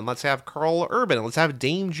Newton, and let's have Carl Urban, and let's have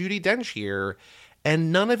Dame Judi Dench here,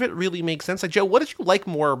 and none of it really makes sense. Joe, what did you like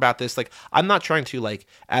more about this? I'm not trying to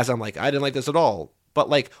as I'm I didn't like this at all, but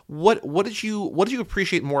what did you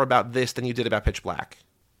appreciate more about this than you did about Pitch Black?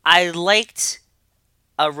 I liked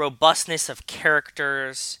a robustness of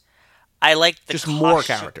characters. I liked the just more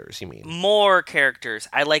characters, you mean? More characters.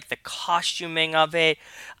 I like the costuming of it.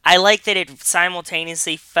 I like that it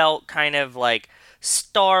simultaneously felt kind of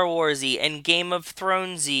Star Warsy and Game of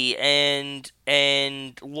Thronesy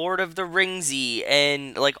and Lord of the Ringsy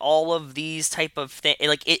and all of these type of things.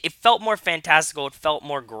 It felt more fantastical. It felt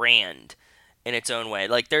more grand in its own way.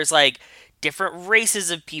 There's different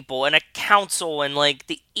races of people and a council, and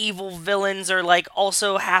the evil villains are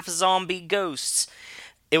also half zombie ghosts.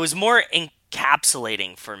 It was more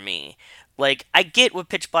encapsulating for me. I get what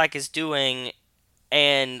Pitch Black is doing,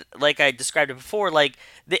 and like I described it before,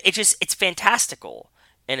 it's fantastical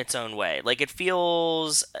in its own way. It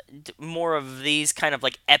feels more of these kind of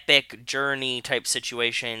epic journey type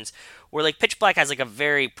situations where Pitch Black has a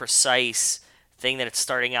very precise thing that it's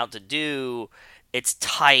starting out to do. It's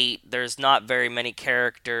tight. There's not very many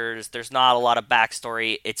characters. There's not a lot of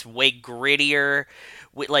backstory. It's way grittier.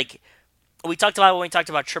 We talked about when we talked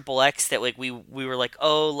about Triple X that we were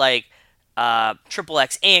Triple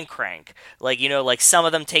X and Crank. Some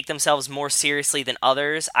of them take themselves more seriously than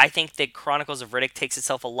others. I think that Chronicles of Riddick takes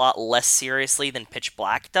itself a lot less seriously than Pitch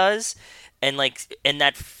Black does, and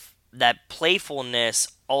that playfulness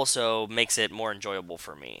also makes it more enjoyable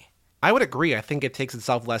for me. I would agree. I think it takes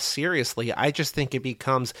itself less seriously. I just think it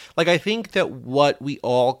becomes like, I think that what we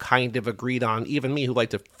all kind of agreed on, even me who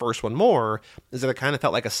liked the first one more, is that it kind of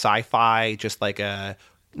felt like a sci-fi, just like a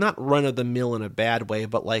not run of the mill in a bad way,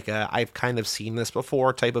 but like a I've kind of seen this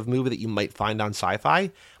before type of movie that you might find on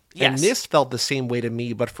sci-fi. And Yes. this felt the same way to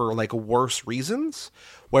me, but for like worse reasons,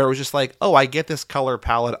 where it was just like, oh, I get this color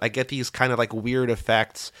palette. I get these kind of like weird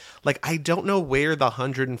effects. Like, I don't know where the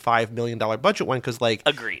 $105 million budget went, because like,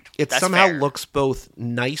 Agreed. it That's somehow fair. looks both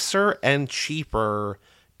nicer and cheaper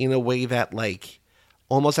in a way that like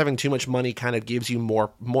almost having too much money kind of gives you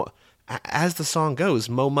more as the song goes,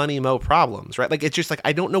 mo money, mo problems, right? Like, it's just like,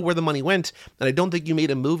 I don't know where the money went, and I don't think you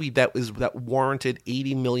made a movie that warranted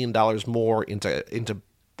 $80 million more into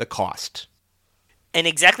the cost. And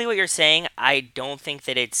exactly what you're saying, I don't think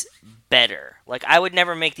that it's better. Like, I would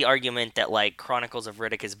never make the argument that, like, Chronicles of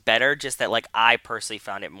Riddick is better, just that, like, I personally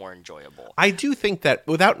found it more enjoyable. I do think that,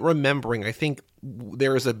 without remembering, I think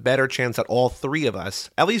there is a better chance that all three of us,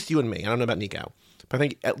 at least you and me, I don't know about Nico, but I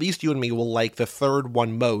think at least you and me will like the third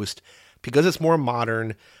one most, because it's more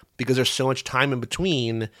modern, because there's so much time in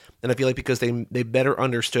between, and I feel like because they better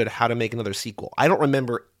understood how to make another sequel. I don't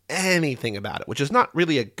remember anything about it, which is not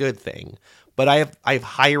really a good thing, but I have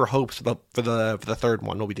higher hopes for the third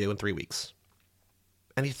one, what we do in 3 weeks.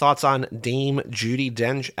 Any thoughts on Dame Judi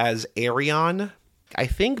Dench as Arion? I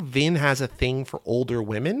think Vin has a thing for older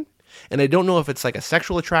women, and I don't know if it's like a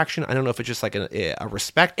sexual attraction. I don't know if it's just like a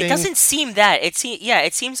respect thing. It doesn't seem that. It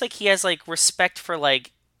seems like he has, like, respect for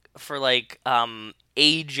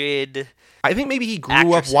aged. I think maybe he grew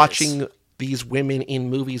actresses. up watching these women in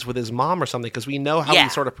movies with his mom or something, because we know how Yeah. he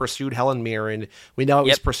sort of pursued Helen Mirren. We know how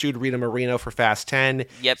he's pursued Rita Moreno for Fast 10.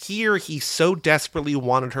 Yep. Here, he so desperately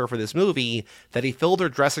wanted her for this movie that he filled her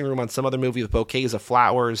dressing room on some other movie with bouquets of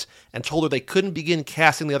flowers and told her they couldn't begin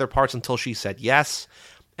casting the other parts until she said yes.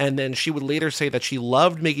 And then she would later say that she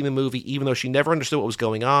loved making the movie, even though she never understood what was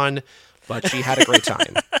going on, but she had a great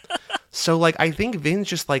time. So, like, I think Vin's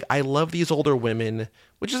just like, I love these older women,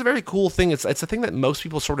 which is a very cool thing. It's a thing that most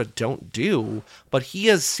people sort of don't do, but he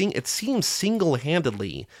has it seems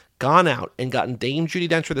single-handedly gone out and gotten Dame Judi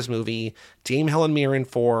Dench for this movie, Dame Helen Mirren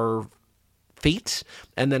for Fate,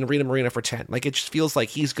 and then Rita Moreno for 10. Like, it just feels like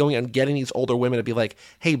he's going out and getting these older women to be like,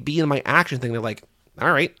 hey, be in my action thing. They're like,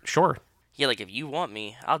 all right, sure. Yeah, like, if you want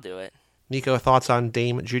me, I'll do it. Nico, thoughts on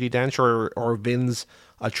Dame Judi Dench or Vin's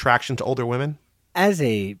attraction to older women? As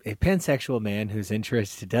a pansexual man whose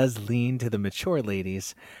interest does lean to the mature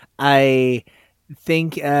ladies, I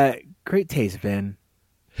think great taste, Vin.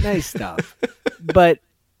 Nice stuff. But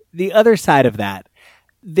the other side of that,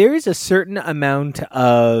 there is a certain amount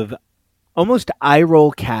of almost eye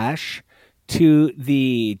roll cash to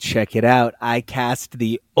the check it out, I cast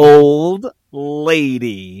the old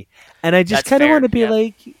lady. And I just That's kind of fair, want to be yeah.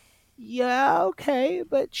 like, yeah, okay,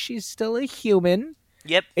 but she's still a human.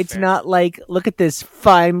 Yep. It's fair. not like, look at this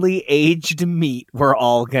finely aged meat we're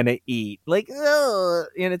all gonna eat. Like, ugh,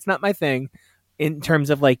 and it's not my thing in terms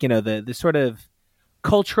of, like, you know, the sort of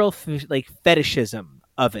cultural like fetishism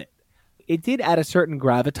of it. It did add a certain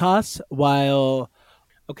gravitas. While,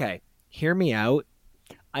 okay, hear me out.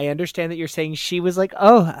 I understand that you're saying she was like,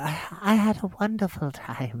 oh, I had a wonderful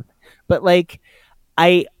time, but like,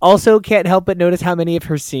 I also can't help but notice how many of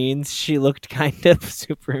her scenes she looked kind of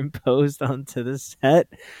superimposed onto the set.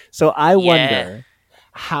 So I wonder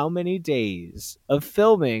how many days of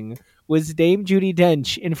filming was Dame Judi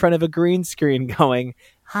Dench in front of a green screen going,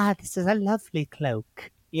 this is a lovely cloak.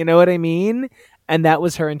 You know what I mean? And that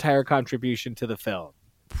was her entire contribution to the film.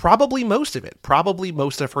 Probably most of it. Probably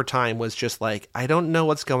most of her time was just like, I don't know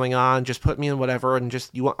what's going on. Just put me in whatever, and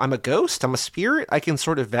just I'm a ghost. I'm a spirit. I can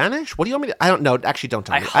sort of vanish. What do you want me to? I don't know. Actually, don't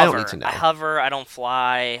tell me. I don't need to know. I hover. I don't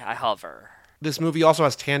fly. I hover. This movie also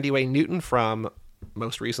has Tandy Way Newton from,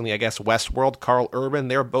 most recently, I guess, Westworld. Carl Urban.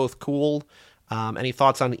 They're both cool. Any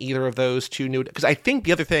thoughts on either of those two new? Because I think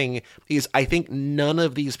the other thing is, I think none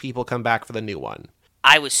of these people come back for the new one.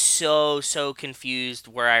 I was so confused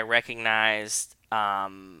where I recognized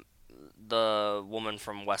the woman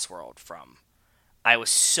from Westworld from. I was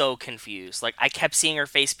so confused. Like, I kept seeing her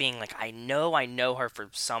face being like, I know her from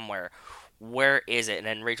somewhere. Where is it? And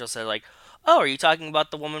then Rachel said, like, oh, are you talking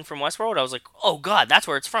about the woman from Westworld? I was like, oh god, that's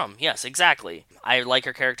where it's from. Yes, exactly. I like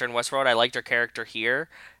her character in Westworld. I liked her character here.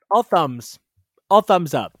 All thumbs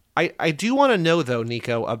up. I do want to know, though,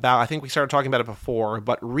 Nico, about, I think we started talking about it before,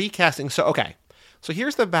 but recasting. So, okay. So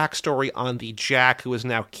here's the backstory on the Jack, who is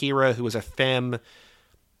now Kira, who is a femme.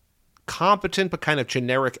 competent but kind of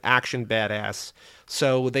generic action badass.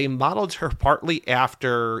 So they modeled her partly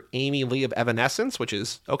after Amy Lee of Evanescence, which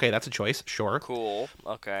is, okay, that's a choice, sure. Cool.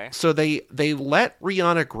 Okay. So they let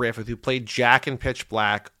Rihanna Griffith, who played Jack in Pitch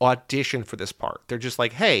Black, audition for this part. They're just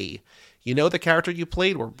like, hey, you know the character you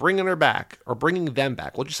played? We're bringing her back, or bringing them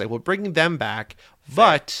back. We'll just say, we're bringing them back,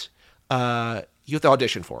 but you have to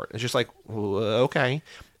audition for it. It's just like, okay.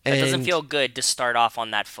 It doesn't feel good to start off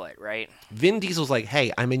on that foot, right? Vin Diesel's like,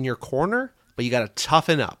 hey, I'm in your corner, but you got to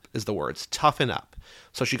toughen up, is the words. Toughen up.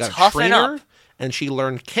 So she got a trainer, and she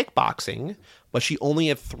learned kickboxing, but she only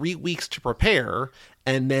had 3 weeks to prepare,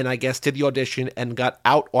 and then I guess did the audition and got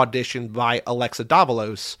out-auditioned by Alexa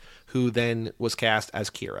Davalos, who then was cast as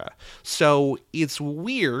Kira. So it's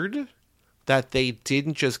weird that they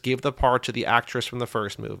didn't just give the part to the actress from the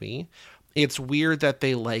first movie. It's weird that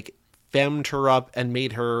they, like, femmed her up and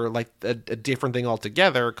made her like a different thing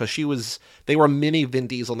altogether, because they were mini Vin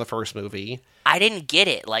Diesel in the first movie. I didn't get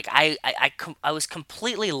it. Like I was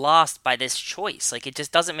completely lost by this choice. Like it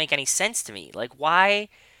just doesn't make any sense to me. Like why?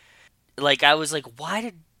 Like I was like, why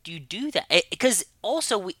did you do that? Because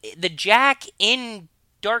also the Jack in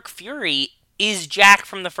Dark Fury is Jack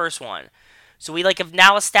from the first one. So we like have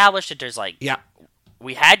now established that there's like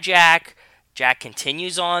we had Jack. Jack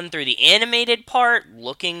continues on through the animated part,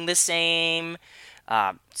 looking the same,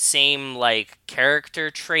 same like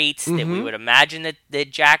character traits that we would imagine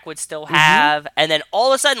that Jack would still have, and then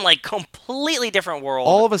all of a sudden, like completely different world.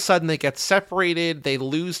 All of a sudden, they get separated. They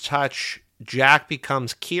lose touch. Jack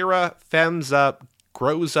becomes Kira, femmes up,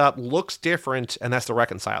 grows up, looks different, and that's to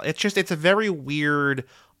reconcile. It's a very weird,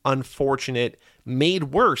 unfortunate, made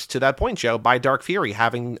worse to that point, Joe, by Dark Fury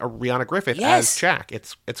having a Rihanna Griffith as Jack.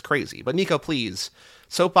 It's crazy. But Nico, please,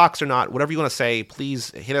 soapbox or not, whatever you want to say, please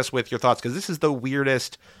hit us with your thoughts, because this is the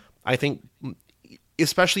weirdest, I think,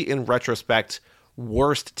 especially in retrospect,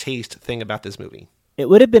 worst taste thing about this movie. It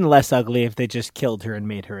would have been less ugly if they just killed her and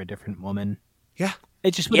made her a different woman. Yeah.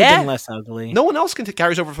 It just would have been less ugly. No one else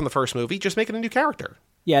carries over from the first movie. Just make it a new character.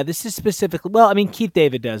 Yeah, this is specifically... Well, I mean, Keith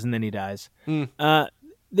David does, and then he dies.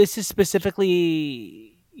 This is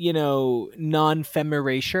specifically, non-femme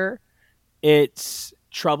erasure. It's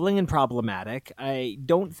troubling and problematic. I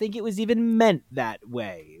don't think it was even meant that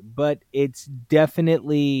way, but it's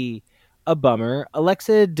definitely a bummer.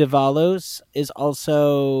 Alexa Davalos is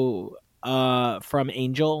also from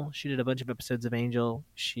Angel. She did a bunch of episodes of Angel.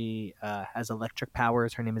 She has electric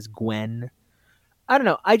powers. Her name is Gwen. I don't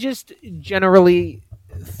know. I just generally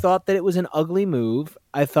thought that it was an ugly move.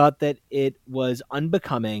 I thought that it was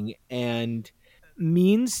unbecoming and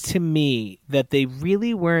means to me that they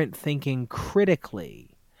really weren't thinking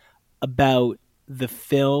critically about the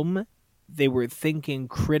film. They were thinking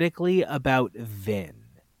critically about Vin.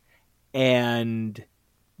 And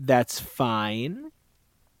that's fine.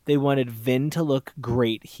 They wanted Vin to look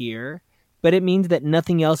great here, but it means that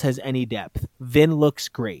nothing else has any depth. Vin looks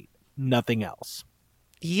great. Nothing else.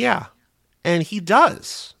 Yeah. And he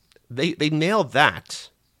does. They nailed that.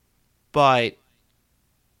 But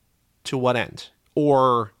to what end?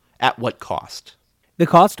 Or at what cost? The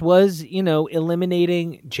cost was,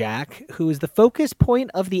 eliminating Jack, who is the focus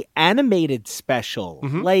point of the animated special.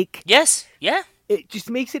 Like, yes, yeah. It just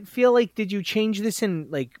makes it feel like, did you change this in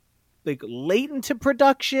like late into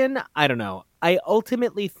production? I don't know. I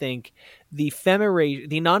ultimately think the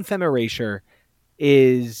non-femme erasure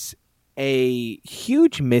is a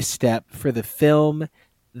huge misstep for the film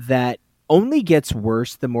that only gets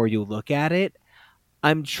worse the more you look at it.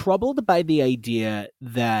 I'm troubled by the idea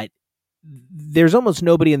that there's almost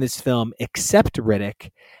nobody in this film except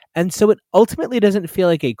Riddick, and so it ultimately doesn't feel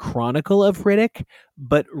like a chronicle of Riddick,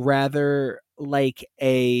 but rather like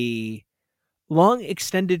a long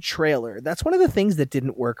extended trailer. That's one of the things that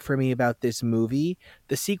didn't work for me about this movie.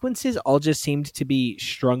 The sequences all just seemed to be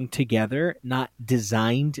strung together, not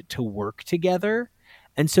designed to work together.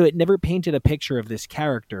 And so it never painted a picture of this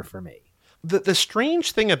character for me. The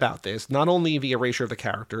strange thing about this, not only the erasure of the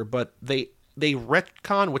character, but they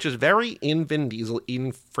retcon, which is very in Vin Diesel,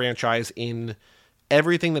 in franchise, in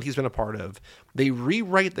everything that he's been a part of. They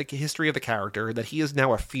rewrite the history of the character, that he is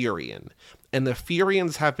now a Furian. And the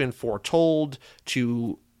Furians have been foretold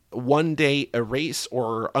to one day erase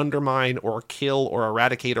or undermine or kill or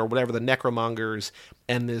eradicate or whatever the necromongers.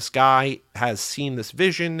 And this guy has seen this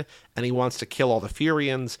vision and he wants to kill all the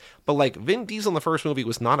Furians. But like Vin Diesel in the first movie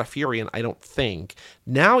was not a Furian, I don't think.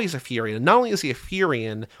 Now he's a Furian. And not only is he a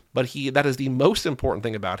Furian, but that is the most important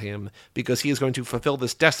thing about him, because he is going to fulfill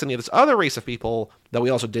this destiny of this other race of people that we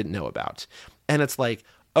also didn't know about. And it's like,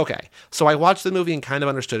 okay, so I watched the movie and kind of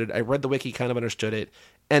understood it. I read the wiki, kind of understood it.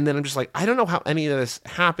 And then I'm just like, I don't know how any of this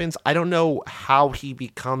happens. I don't know how he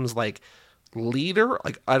becomes like leader.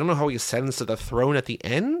 Like, I don't know how he ascends to the throne at the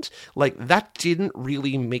end. Like, that didn't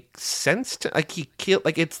really make sense to, like, he killed,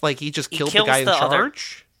 like, it's like he just killed the guy in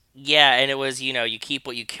charge. Yeah, and it was, you keep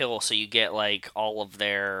what you kill, so you get, like, all of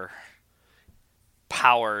their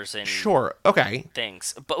powers and Sure, okay.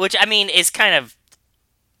 things. But, which, I mean, is kind of,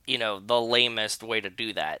 the lamest way to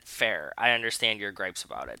do that. Fair. I understand your gripes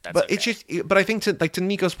about it. That's But okay. it's just, but I think to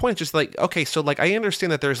Nico's point, it's just like, okay, so like I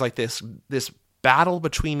understand that there's like this battle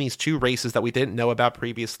between these two races that we didn't know about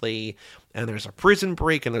previously, and there's a prison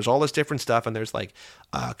break, and there's all this different stuff, and there's like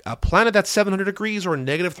a planet that's 700 degrees or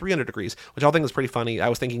negative 300 degrees, which I think is pretty funny. I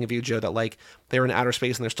was thinking of you, Joe, that like they're in outer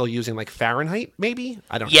space and they're still using like Fahrenheit, maybe?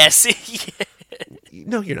 I don't know. Yes.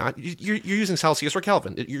 No, you're not. You're using Celsius or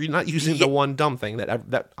Kelvin. You're not using the one dumb thing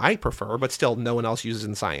that I prefer, but still no one else uses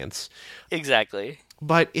in science. Exactly.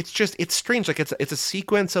 But it's strange. Like it's a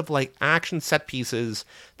sequence of like action set pieces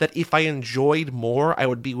that if I enjoyed more, I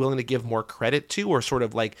would be willing to give more credit to, or sort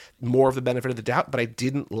of like more of the benefit of the doubt, but I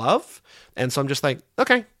didn't love. And so I'm just like,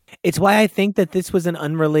 okay. It's why I think that this was an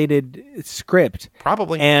unrelated script.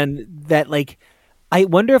 Probably. And that, like, I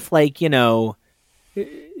wonder if, like,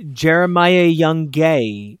 Jeremiah Young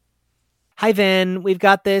Gay. Hi, Vin. We've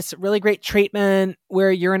got this really great treatment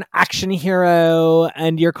where you're an action hero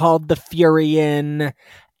and you're called the Furion,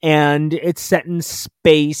 and it's set in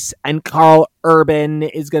space, and Carl Urban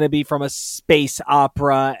is going to be from a space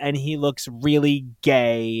opera, and he looks really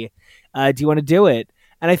gay. Do you want to do it?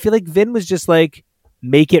 And I feel like Vin was just like,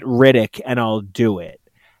 make it Riddick and I'll do it.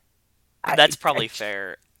 That's probably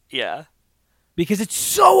fair. Yeah. Because it's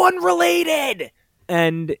so unrelated.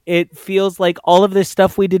 And it feels like all of this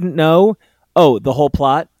stuff we didn't know. Oh, the whole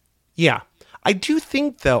plot? Yeah. I do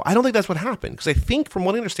think, though, I don't think that's what happened. Because I think, from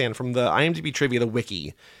what I understand from the IMDb trivia, the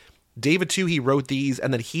wiki, David Twohy wrote these,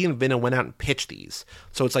 and then he and Vinna went out and pitched these.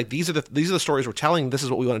 So it's like, these are the stories we're telling. This is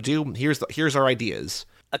what we want to do. Here's our ideas.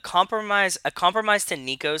 A compromise to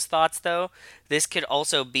Nico's thoughts, though. This could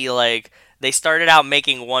also be like, they started out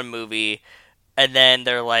making one movie, and then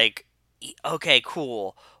they're like, okay,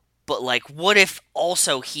 cool. But, like, what if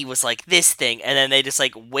also he was, like, this thing? And then they just,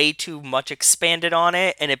 like, way too much expanded on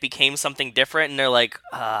it, and it became something different, and they're like,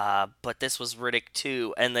 but this was Riddick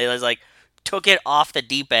 2. And they, like, took it off the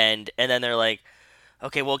deep end, and then they're like,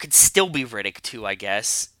 okay, well, it could still be Riddick 2, I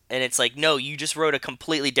guess. And it's like, no, you just wrote a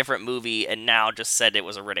completely different movie, and now just said it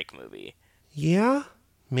was a Riddick movie. Yeah,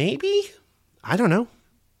 maybe? I don't know.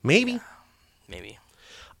 Maybe. Maybe.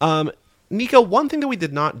 Nico, one thing that we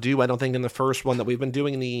did not do, I don't think, in the first one that we've been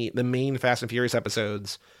doing in the main Fast and Furious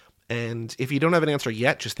episodes, and if you don't have an answer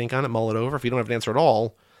yet, just think on it, mull it over. If you don't have an answer at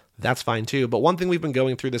all, that's fine too. But one thing we've been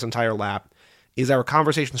going through this entire lap is our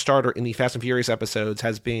conversation starter in the Fast and Furious episodes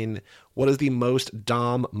has been, what is the most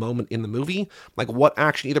Dom moment in the movie? Like, what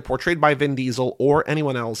action, either portrayed by Vin Diesel or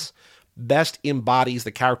anyone else, best embodies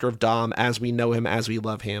the character of Dom as we know him, as we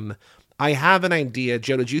love him? I have an idea.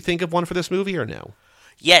 Joe, did you think of one for this movie or no?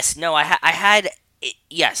 Yes, no,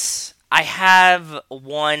 yes. I have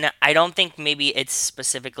one. I don't think maybe it's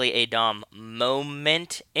specifically a Dom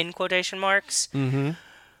moment, in quotation marks. Mm-hmm.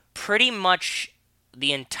 Pretty much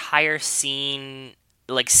the entire scene,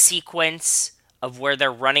 like, sequence of where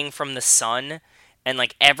they're running from the sun, and,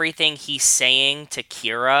 like, everything he's saying to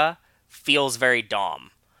Kira feels very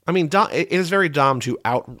Dom. I mean, it is very Dom to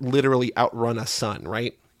literally outrun a sun,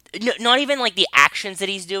 right? No, not even, like, the actions that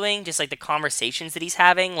he's doing, just, like, the conversations that he's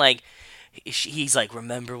having. Like, he's like,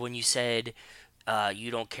 remember when you said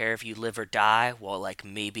you don't care if you live or die? Well, like,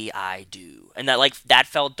 maybe I do. And that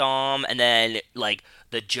felt Dom. And then, like,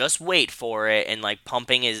 the just wait for it, and, like,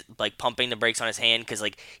 pumping the brakes on his hand, because,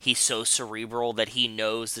 like, he's so cerebral that he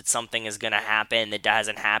knows that something is going to happen that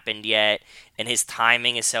hasn't happened yet. And his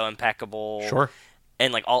timing is so impeccable. Sure.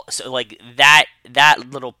 And, like, so, like, that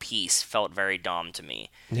little piece felt very Dom to me.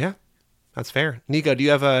 Yeah, that's fair. Nico, do you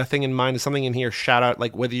have a thing in mind? Is something in here shout out,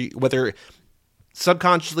 like, whether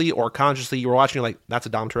subconsciously or consciously you were watching, you're like, that's a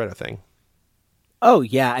Dom Toretto thing? Oh,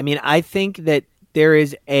 yeah. I mean, I think that there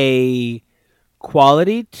is a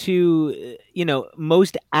quality to,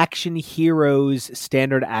 most action heroes'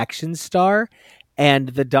 standard action star, and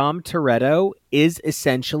the Dom Toretto is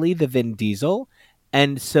essentially the Vin Diesel.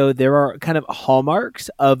 And so there are kind of hallmarks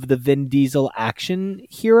of the Vin Diesel action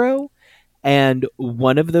hero. And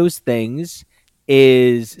one of those things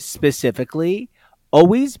is specifically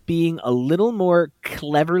always being a little more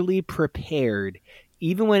cleverly prepared,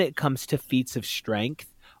 even when it comes to feats of strength.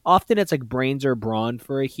 Often it's like brains or brawn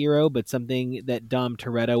for a hero, but something that Dom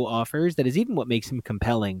Toretto offers that is even what makes him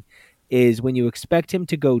compelling is when you expect him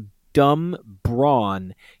to go dumb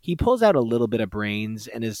brawn, he pulls out a little bit of brains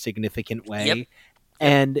in a significant way. Yep.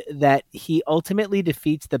 And that he ultimately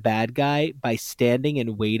defeats the bad guy by standing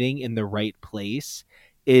and waiting in the right place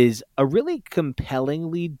is a really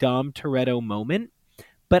compellingly Dom Toretto moment.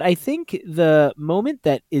 But I think the moment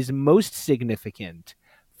that is most significant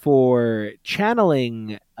for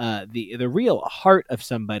channeling the real heart of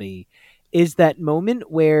somebody is that moment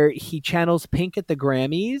where he channels Pink at the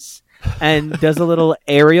Grammys and does a little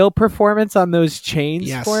aerial performance on those chains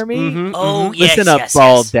Yes. for me. Mhm, Oh, mhm. yes, Listen up, yes,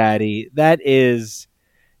 Bald yes. Daddy. That is,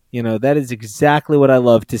 that is exactly what I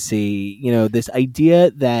love to see. This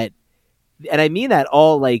idea that, and I mean that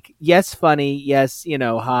all like, yes, funny, yes,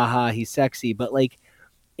 ha, he's sexy, but like,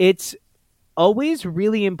 it's always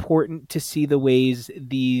really important to see the ways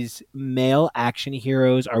these male action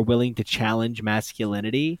heroes are willing to challenge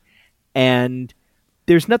masculinity. And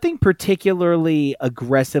there's nothing particularly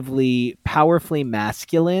aggressively, powerfully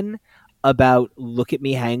masculine about look at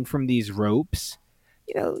me hang from these ropes.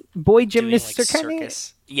 Boy gymnasts Doing, are kind of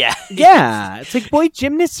circus. Yeah. yeah. It's like boy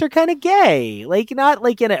gymnasts are kind of gay, like not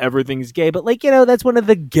like everything's gay, but like that's one of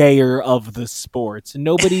the gayer of the sports.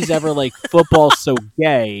 Nobody's ever like football so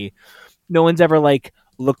gay. No one's ever like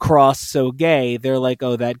lacrosse so gay. They're like,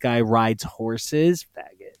 oh, that guy rides horses,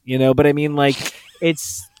 faggot. But I mean, like,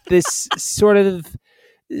 it's this sort of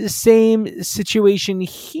same situation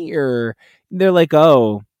here. They're like,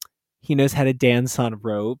 oh, he knows how to dance on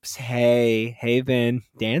ropes. Hey, Vin,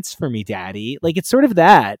 dance for me, daddy. Like, it's sort of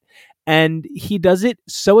that. And he does it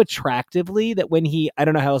so attractively that when he, I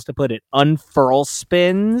don't know how else to put it, unfurl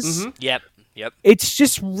spins, Yep. it's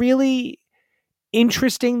just really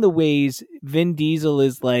interesting the ways Vin Diesel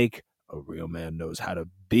is like, a real man knows how to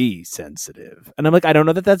be sensitive. And I'm like, I don't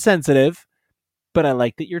know that that's sensitive, but I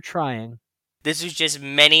like that you're trying. This is just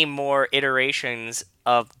many more iterations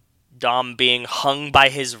of Dom being hung by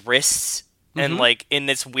his wrists and like in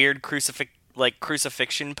this weird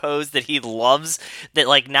crucifixion pose that he loves, that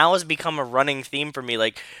like now has become a running theme for me.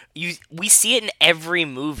 Like we see it in every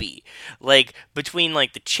movie, like between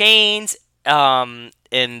like the chains and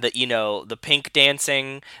the pink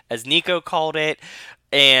dancing, as Nico called it,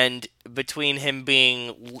 and between him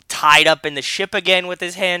being tied up in the ship again with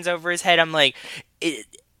his hands over his head. I'm like,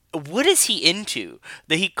 what is he into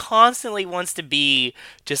that he constantly wants to be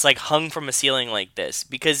just like hung from a ceiling like this?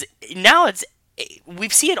 Because now we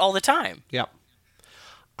see it all the time. Yep.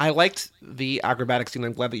 I liked the acrobatic scene.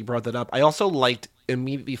 I'm glad that you brought that up. I also liked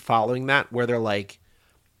immediately following that where they're like,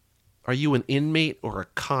 are you an inmate or a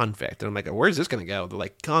convict? And I'm like, where's this going to go? They're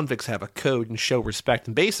like, convicts have a code and show respect.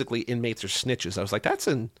 And basically, inmates are snitches. I was like, that's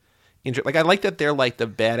an interesting. Like, I like that they're like the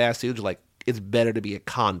badass dudes. Like, it's better to be a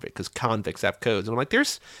convict because convicts have codes. And I'm like,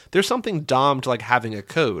 there's something Dom to like having a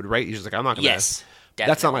code, right? He's just like, I'm not going to. Yes.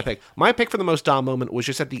 That's not my pick. My pick for the most Dom moment was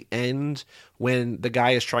just at the end when the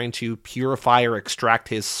guy is trying to purify or extract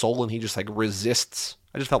his soul and he just like resists.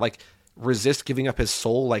 I just felt like resist giving up his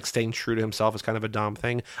soul, like staying true to himself is kind of a Dom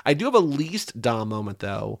thing. I do have a least Dom moment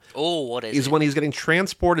though. Oh, what is it? When he's getting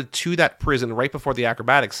transported to that prison right before the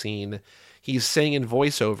acrobatic scene. He's saying in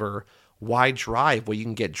voiceover, why drive where you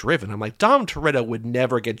can get driven? I'm like, Dom Toretto would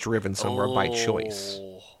never get driven somewhere by choice.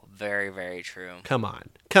 Very, very true. Come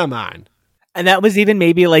on. And that was even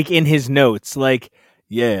maybe like in his notes, like,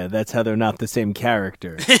 yeah, that's how they're not the same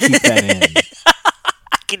character. Keep that in.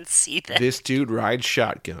 I can see that. This dude rides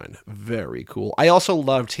shotgun. Very cool. I also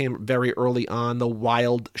loved him very early on, the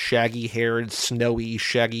wild, shaggy-haired, snowy,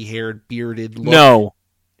 shaggy-haired, bearded look. No.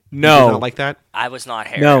 You did not like that? I was not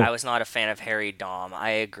hairy. No. I was not a fan of hairy Dom. I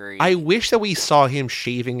agree. I wish that we saw him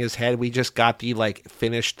shaving his head. We just got the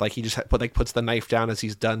finished, he just puts the knife down as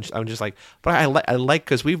he's done. I'm just like, but I like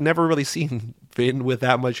because we've never really seen Finn with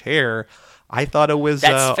that much hair. I thought it was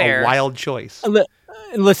a wild choice.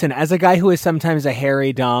 Listen, as a guy who is sometimes a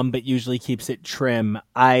hairy Dom but usually keeps it trim,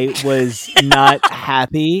 I was not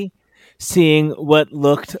happy seeing what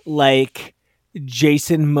looked like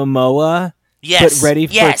Jason Momoa. Yes, but ready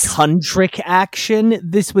for tundric action.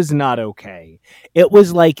 This was not okay. It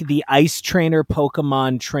was like the Ice Trainer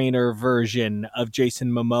Pokemon trainer version of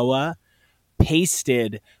Jason Momoa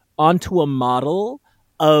pasted onto a model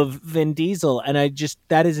of Vin Diesel, and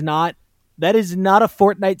that is not a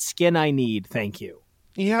Fortnite skin I need. Thank you.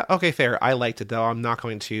 Yeah, okay, fair. I liked it though. I'm not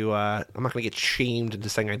going to get shamed into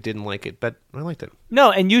saying I didn't like it, but I liked it.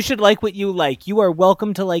 No, and you should like what you like. You are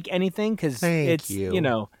welcome to like anything because it's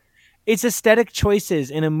it's aesthetic choices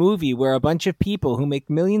in a movie where a bunch of people who make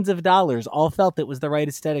millions of dollars all felt it was the right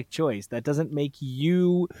aesthetic choice. That doesn't make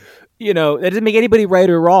that doesn't make anybody right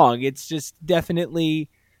or wrong. It's just definitely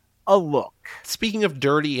a look. Speaking of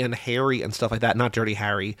dirty and hairy and stuff like that, not Dirty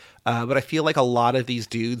Harry, but I feel like a lot of these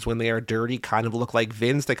dudes, when they are dirty, kind of look like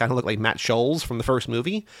Vince. They kind of look like Matt Scholes from the first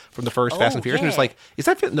movie, from the first Fast and Furious. And it's like, is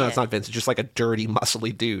that Vince? No, it's not Vince. It's just like a dirty,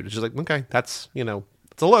 muscly dude. It's just like, okay, that's,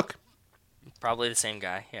 it's a look. Probably the same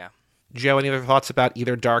guy, yeah. Joe, any other thoughts about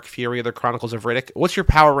either Dark Fury or the Chronicles of Riddick? What's your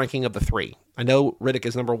power ranking of the three? I know Riddick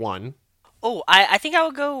is number one. Oh, I think I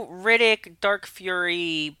would go Riddick, Dark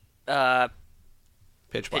Fury,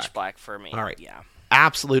 Pitch Black for me. All right. Yeah.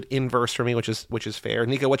 Absolute inverse for me, which is fair.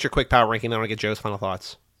 Nico, what's your quick power ranking? I want to get Joe's final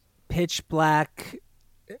thoughts. Pitch Black,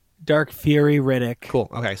 Dark Fury, Riddick. Cool.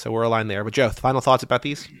 Okay, so we're aligned there. But Joe, final thoughts about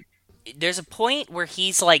these? There's a point where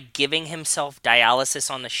he's like giving himself dialysis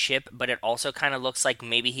on the ship, but it also kind of looks like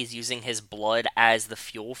maybe he's using his blood as the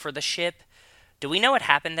fuel for the ship. Do we know what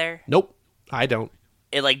happened there? Nope, I don't.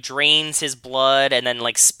 It like drains his blood and then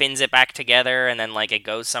like spins it back together and then like it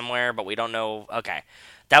goes somewhere, but we don't know. Okay.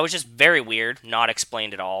 That was just very weird, not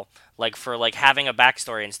explained at all. Like for like having a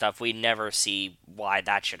backstory and stuff, we never see why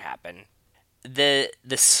that should happen. The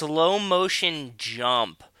slow motion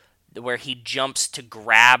jump where he jumps to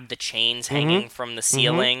grab the chains hanging from the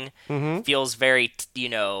ceiling feels very,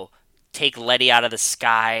 take Letty out of the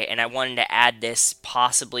sky. And I wanted to add this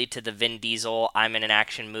possibly to the Vin Diesel I'm in an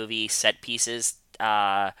action movie set pieces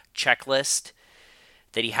checklist,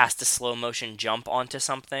 that he has to slow motion jump onto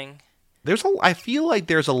something. I feel like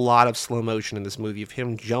there's a lot of slow motion in this movie of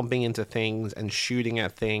him jumping into things and shooting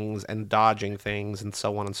at things and dodging things and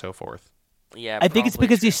so on and so forth. Yeah, I think it's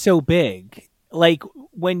because he's so big. Like,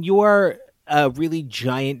 when you're a really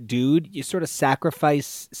giant dude, you sort of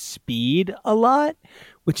sacrifice speed a lot,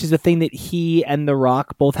 which is a thing that he and The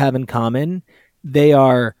Rock both have in common. They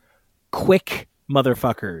are quick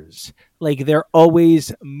motherfuckers. Like, they're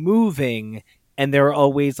always moving, and they're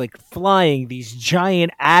always, like, flying these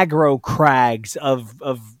giant aggro crags of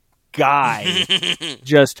guy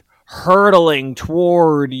just hurtling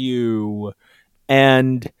toward you.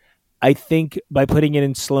 And I think by putting it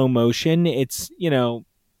in slow motion, it's,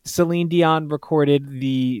 Celine Dion recorded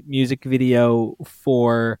the music video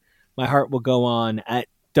for My Heart Will Go On at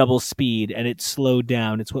double speed, and it's slowed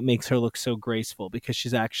down. It's what makes her look so graceful, because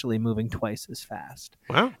she's actually moving twice as fast.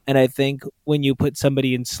 Wow. And I think when you put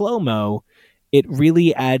somebody in slow-mo, it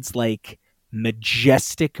really adds like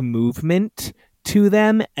majestic movement to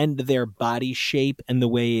them, and their body shape and the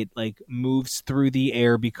way it like moves through the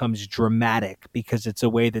air becomes dramatic, because it's a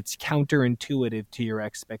way that's counterintuitive to your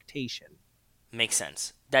expectation. Makes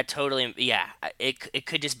sense. That totally, yeah. It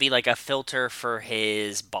could just be like a filter for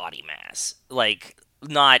his body mass. Like,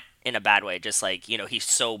 not in a bad way, just like, he's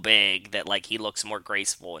so big that like he looks more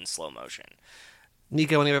graceful in slow motion.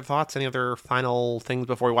 Nico, any other thoughts? Any other final things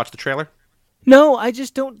before we watch the trailer? No, I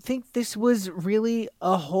just don't think this was really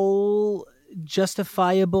a whole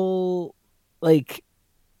justifiable like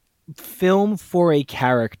film for a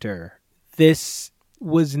character. This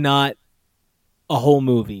was not a whole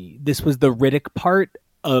movie. This was the Riddick part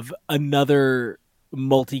of another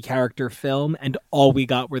multi-character film, and all we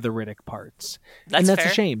got were the Riddick parts. That's fair. A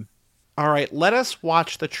shame. All right, let us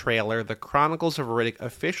watch the trailer, The Chronicles of Riddick,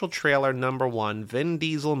 official trailer number 1, Vin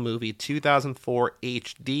Diesel movie 2004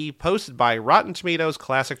 HD, posted by Rotten Tomatoes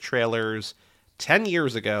Classic Trailers 10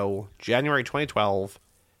 years ago, January 2012,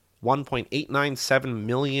 1.897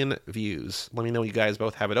 million views. Let me know you guys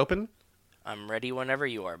both have it open. I'm ready whenever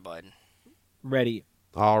you are, bud. Ready.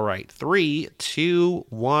 All right, 3, 2,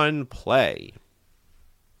 1, play.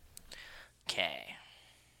 Okay.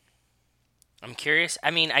 I'm curious.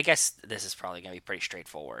 I mean, I guess this is probably going to be pretty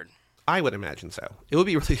straightforward. I would imagine so. It would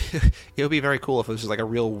be really, it would be very cool if it was just like a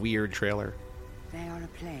real weird trailer. They are a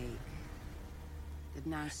plague.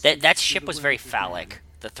 That ship was very phallic.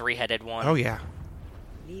 The three-headed one. Oh yeah.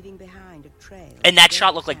 Leaving behind a trail. And that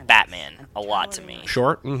shot looked like Batman a lot to me.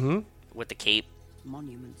 Short. Mm-hmm. With the cape.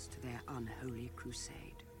 Monuments to their unholy crusade.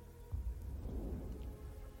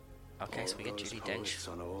 Okay, so we get Judi Dench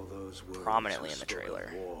prominently in the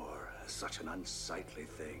trailer. War as such an unsightly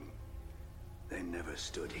thing. They never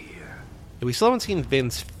stood here. We still haven't seen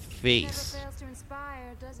Vin's face.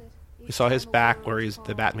 We saw his back where he's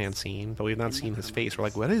the Batman scene, but we've not seen his face. We're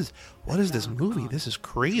like, what is this movie? This is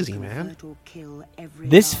crazy, man.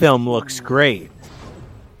 This film looks great.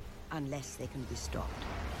 Unless they can be stopped.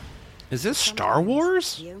 Is this Star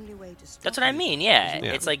Wars? That's what I mean, yeah.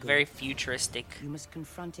 It's like very futuristic. You must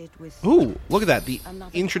confront it with. Ooh, look at that. The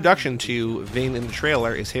introduction to Vin in the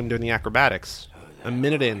trailer is him doing the acrobatics. A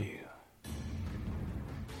minute in.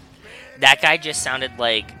 That guy just sounded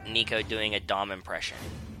like Nico doing a Dom impression.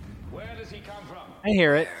 Where does he come from? I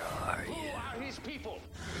hear it. Who are his people?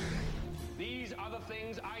 These are the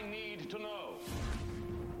things I need to know.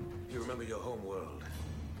 You remember your home world.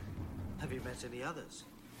 Have you met any others?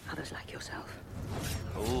 Others like yourself.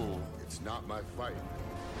 Ooh. It's not my fight.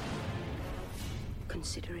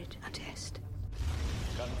 Consider it a test.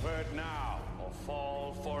 Convert now or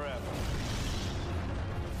fall forever.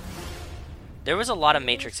 There was a lot of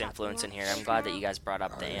Matrix influence in here. I'm glad that you guys brought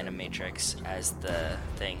up the Animatrix as the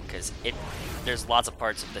thing, because there's lots of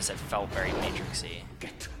parts of this that felt very Matrixy.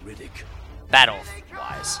 Get Riddick.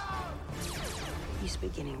 Battle-wise. He's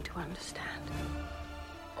beginning to understand.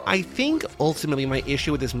 I think ultimately my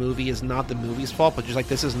issue with this movie is not the movie's fault, but just like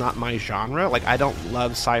this is not my genre. Like I don't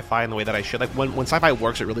love sci-fi in the way that I should. Like when sci-fi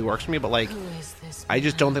works, it really works for me. But like I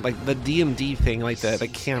just don't think like the DMD thing, like the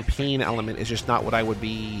campaign element, is just not what I would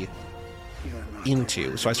be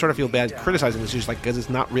into. So I sort of feel bad criticizing this, just like because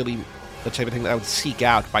it's not really the type of thing that I would seek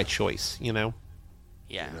out by choice. You know?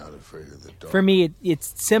 Yeah. You're not afraid of the dark. For me,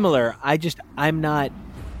 it's similar. I'm not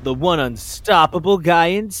the one unstoppable guy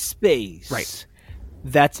in space. Right.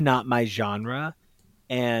 That's not my genre.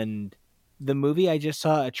 And the movie I just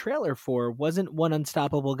saw a trailer for wasn't one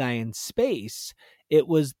unstoppable guy in space. It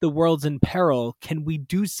was the world's in peril. Can we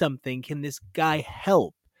do something? Can this guy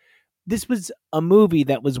help? This was a movie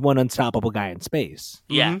that was one unstoppable guy in space.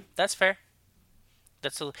 Yeah, that's fair.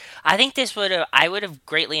 I think I would have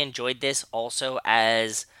greatly enjoyed this also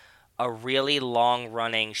as a really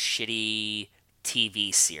long-running shitty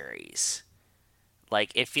TV series.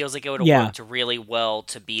 Like, it feels like it would have worked really well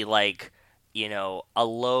to be, like, you know, a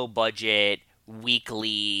low-budget,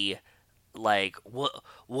 weekly, like,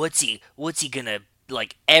 what's he gonna,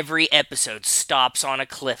 like, every episode stops on a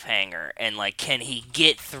cliffhanger, and, like, can he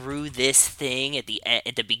get through this thing at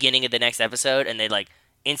the beginning of the next episode, and they, like,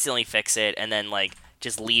 instantly fix it, and then, like,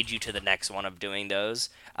 just lead you to the next one of doing those.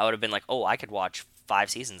 I would have been like, oh, I could watch 5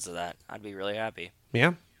 seasons of that. I'd be really happy.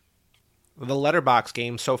 Yeah. The Letterboxd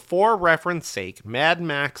game. So for reference sake, Mad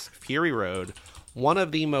Max Fury Road, one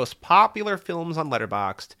of the most popular films on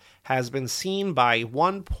Letterboxd, has been seen by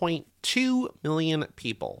 1.2 million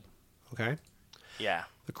people. Okay? Yeah.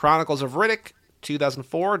 The Chronicles of Riddick,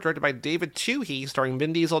 2004, directed by David Twohy, starring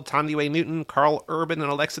Vin Diesel, Tandiwe Newton, Carl Urban, and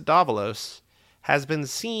Alexa Davalos, has been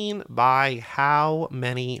seen by how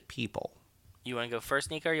many people? You want to go first,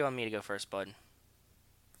 Nico, or you want me to go first, bud?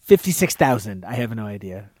 56,000. I have no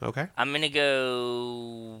idea. Okay. I'm going to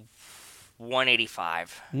go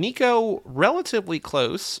 185. Nico, relatively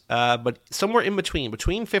close, but somewhere in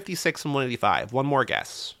between 56 and 185. One more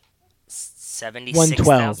guess.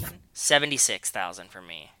 76,000? 76,000 for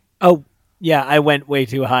me. Oh, yeah, I went way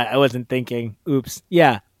too high. I wasn't thinking. Oops.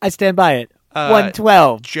 Yeah, I stand by it.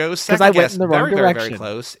 112. Joe's Because second I went guess, in the wrong very, direction. very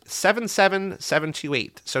close.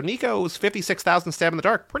 77728. So Nico's 56,000 stab in the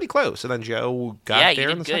dark, pretty close. And then Joe got there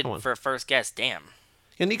in the second one. For a first guess. Damn.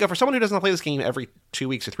 And Nico, for someone who doesn't play this game every 2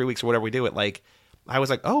 weeks or 3 weeks or whatever we do it, like, I was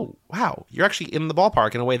like, oh, wow, you're actually in the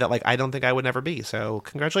ballpark in a way that, like, I don't think I would never be. So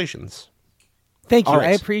congratulations. Thank you. All right.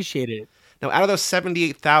 I appreciate it. Now, out of those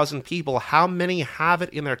 78,000 people, how many have it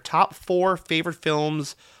in their top 4 favorite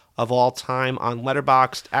films of all time on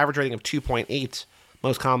Letterboxd? Average rating of 2.8,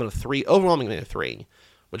 most common of 3, overwhelmingly of 3,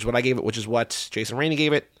 which is what I gave it, which is what Jason Rainey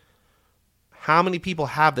gave it. How many people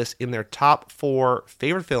have this in their top 4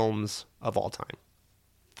 favorite films of all time?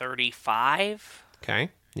 35? Okay,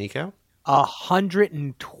 Nico?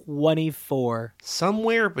 124.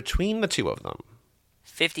 Somewhere between the two of them.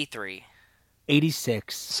 53.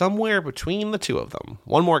 86. Somewhere between the two of them.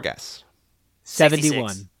 One more guess.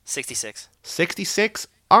 71. 66. 66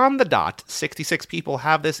 on the dot. 66 people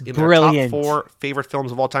have this in Brilliant. their top 4 favorite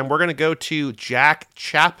films of all time. We're going to go to Jack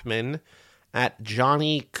Chapman at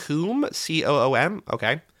Johnny Coom, Coom.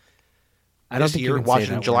 Okay. I don't This think year, you can say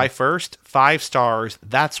watching that July word. 1st, 5 stars.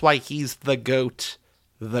 That's why he's the GOAT.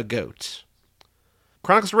 The GOAT.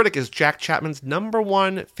 Chronicles of Riddick is Jack Chapman's number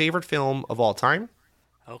 1 favorite film of all time.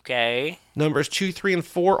 Okay. Numbers 2, 3, and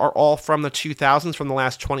 4 are all from the 2000s, from the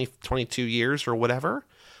last 20, 22 years or whatever.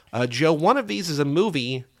 Joe, one of these is a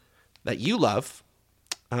movie that you love,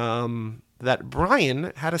 that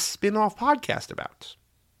Brian had a spin-off podcast about.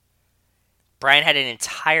 Brian had an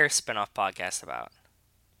entire spin-off podcast about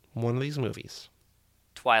One of these movies.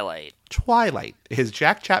 Twilight. Twilight is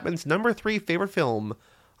Jack Chapman's number 3 favorite film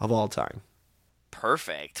of all time.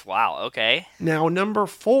 Perfect. Wow, okay. Now, number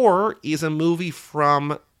 4 is a movie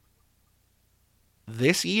from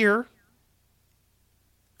this year.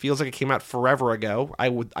 Feels like it came out forever ago. I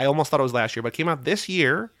almost thought it was last year, but it came out this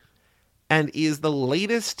year and is the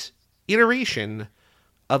latest iteration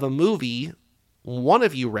of a movie one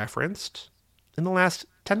of you referenced in the last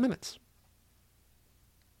 10 minutes.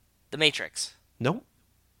 The Matrix. Nope.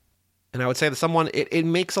 And I would say that it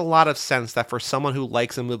makes a lot of sense that for someone who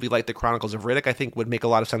likes a movie like The Chronicles of Riddick, I think would make a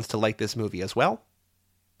lot of sense to like this movie as well.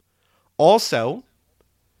 Also,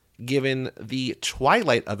 given the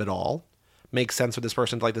twilight of it all, makes sense for this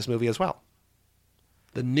person to like this movie as well.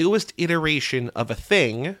 The newest iteration of a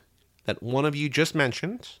thing that one of you just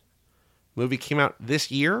mentioned, movie came out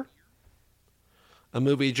this year. A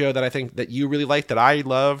movie, Joe, that I think that you really liked, that I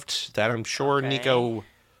loved, that I'm sure Nico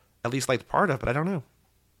at least liked part of, but I don't know.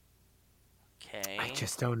 Okay. I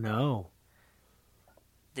just don't know.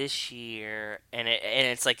 This year, and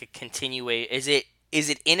it's like a continuation. Is it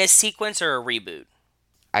in a sequence or a reboot?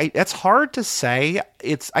 It's hard to say.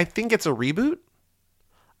 I think it's a reboot.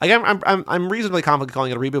 Like I'm reasonably confident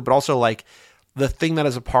calling it a reboot, but also like the thing that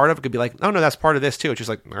is a part of it could be like, oh no, that's part of this too. It's just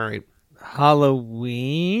like, all right,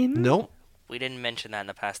 Halloween. Nope. We didn't mention that in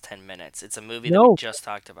the past 10 minutes. It's a movie that we just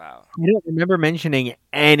talked about. I don't remember mentioning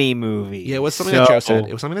any movie. Yeah, it was something that Joe said.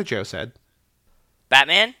 It was something that Joe said.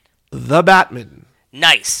 Batman? The Batman.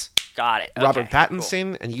 Nice. Got it. Okay, Robert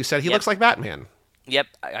Pattinson, and you said he looks like Batman. Yep,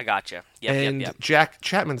 I gotcha. Yep. Jack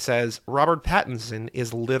Chapman says, Robert Pattinson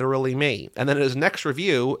is literally me. And then in his next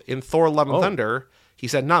review, in Thor Love and Thunder, he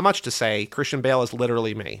said, not much to say. Christian Bale is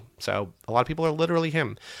literally me. So a lot of people are literally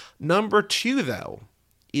him. Number 2, though,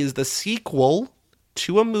 is the sequel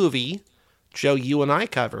to a movie, Joe, you and I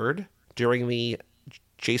covered during the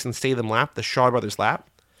Jason Statham lap, the Shaw Brothers lap.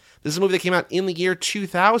 This is a movie that came out in the year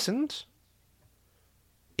 2000.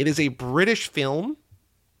 It is a British film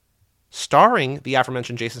starring the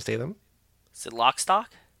aforementioned Jason Statham. Is it Lock,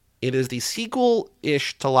 Stock? It is the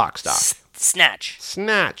sequel-ish to Lock, Stock.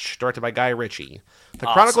 Snatch, directed by Guy Ritchie. The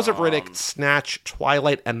Chronicles of Riddick, Snatch,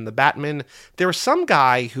 Twilight, and The Batman. There was some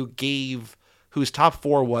guy whose top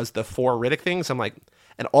 4 was the 4 Riddick things. I'm like,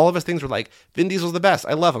 and all of his things were like, Vin Diesel's the best.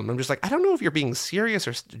 I love him. I'm just like, I don't know if you're being serious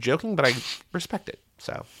or joking, but I respect it.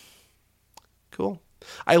 So, cool.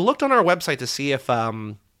 I looked on our website to see if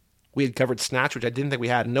we had covered Snatch, which I didn't think we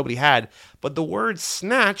had, and nobody had. But the word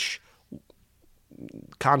Snatch,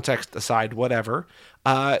 context aside, whatever,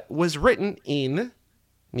 was written in,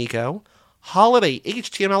 Nico, Holiday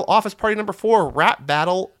HTML Office Party number 4, Rap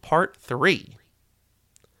Battle Part 3.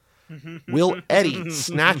 Will Eddie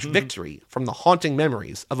snatch victory from the haunting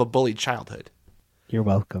memories of a bullied childhood? You're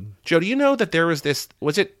welcome. Joe, do you know that there was this,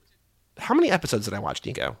 how many episodes did I watch,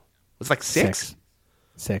 Nico? It was like 6?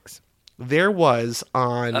 6. There was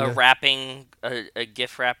on... a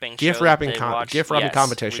GIF wrapping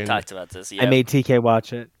competition. We talked about this, yeah. I made TK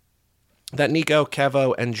watch it. That Nico,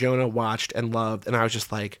 Kevo, and Jonah watched and loved, and I was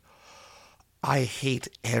just like, I hate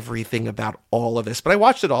everything about all of this. But I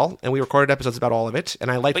watched it all, and we recorded episodes about all of it,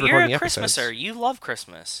 and I liked recording the episodes. But you're a Christmaser. You love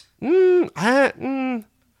Christmas. Dude,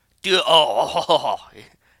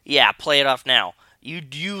 yeah, play it off now.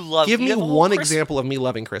 You love... Give me one example of me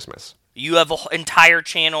loving Christmas. You have an entire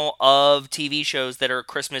channel of TV shows that are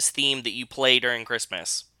Christmas themed that you play during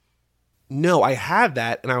Christmas. No, I had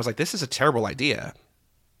that, and I was like, this is a terrible idea.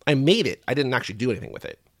 I made it. I didn't actually do anything with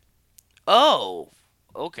it. Oh,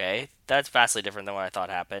 okay. That's vastly different than what I thought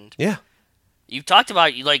happened. Yeah. You talked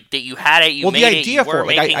about that you had it, you made it, you were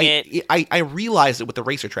making it. I realized it with the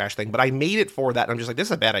Racer Trash thing, but I made it for that, and I'm just like, this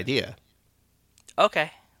is a bad idea.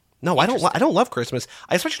 Okay. No, I don't love Christmas.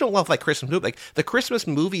 I especially don't love like Christmas movies. Like the Christmas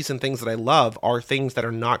movies and things that I love are things that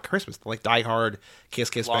are not Christmas, like Die Hard, Kiss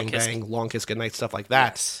Kiss Bang Bang, Long Kiss Goodnight, stuff like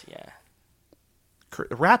that. Yes, yeah.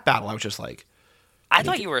 Rap Battle, I was just like, I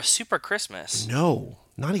thought you were a super Christmas. No,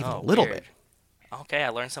 not even a little bit. Okay, I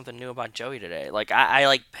learned something new about Joey today. Like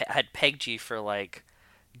I had pegged you for like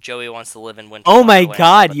Joey wants to live in winter. Oh my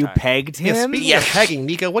God, you pegged him? Yeah, speaking of pegging,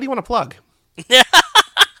 Nico, what do you want to plug?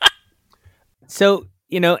 So,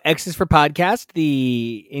 X is for Podcast,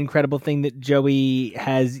 the incredible thing that Joey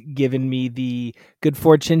has given me the good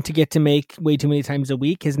fortune to get to make way too many times a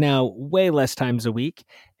week is now way less times a week.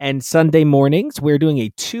 And Sunday mornings, we're doing a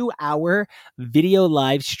 2-hour video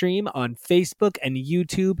live stream on Facebook and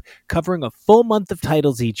YouTube covering a full month of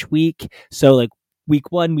titles each week. So like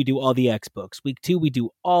week 1, we do all the X books. Week 2, we do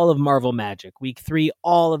all of Marvel Magic. Week 3,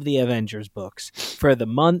 all of the Avengers books. For the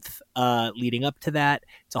month leading up to that,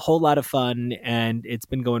 it's a whole lot of fun, and it's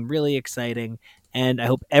been going really exciting. And I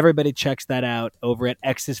hope everybody checks that out over at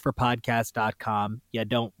xisforpodcast.com. You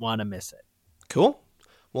don't want to miss it. Cool.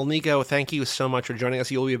 Well, Nico, thank you so much for joining us.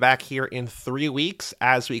 You'll be back here in 3 weeks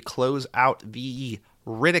as we close out the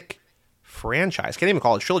Riddick franchise. Can't even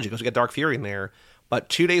call it trilogy because we got Dark Fury in there. But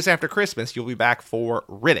 2 days after Christmas, you'll be back for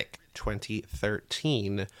Riddick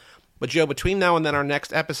 2013. But Joe, between now and then, our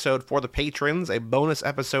next episode for the patrons, a bonus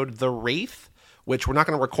episode, The Wraith, which we're not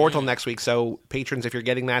going to record till next week. So patrons, if you're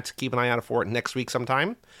getting that, keep an eye out for it next week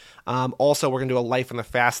sometime. Also, we're going to do a Life in the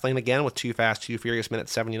Fast Lane again with Too Fast, Too Furious, minute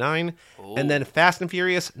 79. Ooh. And then Fast and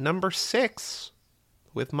Furious number 6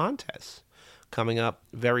 with Montez coming up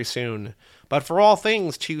very soon. But for all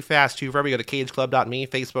things Too Fast, Too Forever, go to cageclub.me,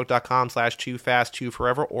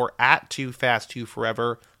 facebook.com/TooFast2Forever, or at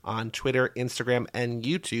TooFast2Forever on Twitter, Instagram, and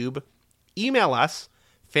YouTube. Email us,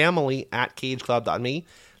 family@cageclub.me.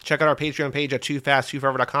 Check out our Patreon page at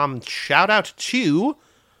TooFast2Forever.com. Shout out to,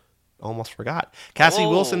 almost forgot, Cassie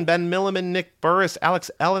Wilson, Ben Milliman, Nick Burris, Alex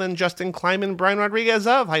Ellen, and Justin Kleiman, Brian Rodriguez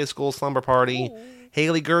of High School Slumber Party. Ooh.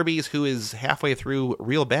 Haley Gerbies, who is halfway through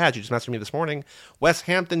Real Bad, she just messaged me this morning. Wes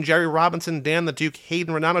Hampton, Jerry Robinson, Dan the Duke,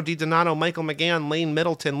 Hayden Renato DiDonato, Michael McGann, Lane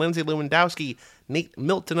Middleton, Lindsay Lewandowski, Nate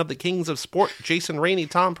Milton of the Kings of Sport, Jason Rainey,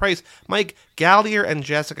 Tom Price, Mike Gallier, and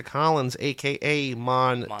Jessica Collins, a.k.a.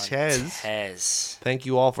 Montez. Thank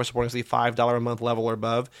you all for supporting us, the $5 a month level or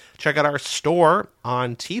above. Check out our store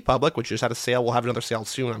on TeePublic, which just had a sale. We'll have another sale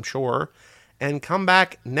soon, I'm sure. And come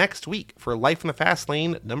back next week for Life in the Fast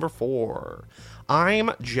Lane number 4. I'm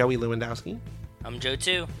Joey Lewandowski. I'm Joe,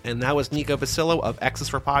 too. And that was Nico Basillo of X's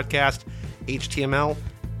for Podcast, HTML,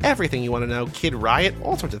 everything you want to know, Kid Riot,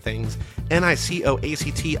 all sorts of things,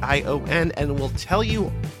 NICOACTION, and we'll tell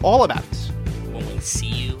you all about it when we see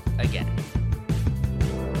you again.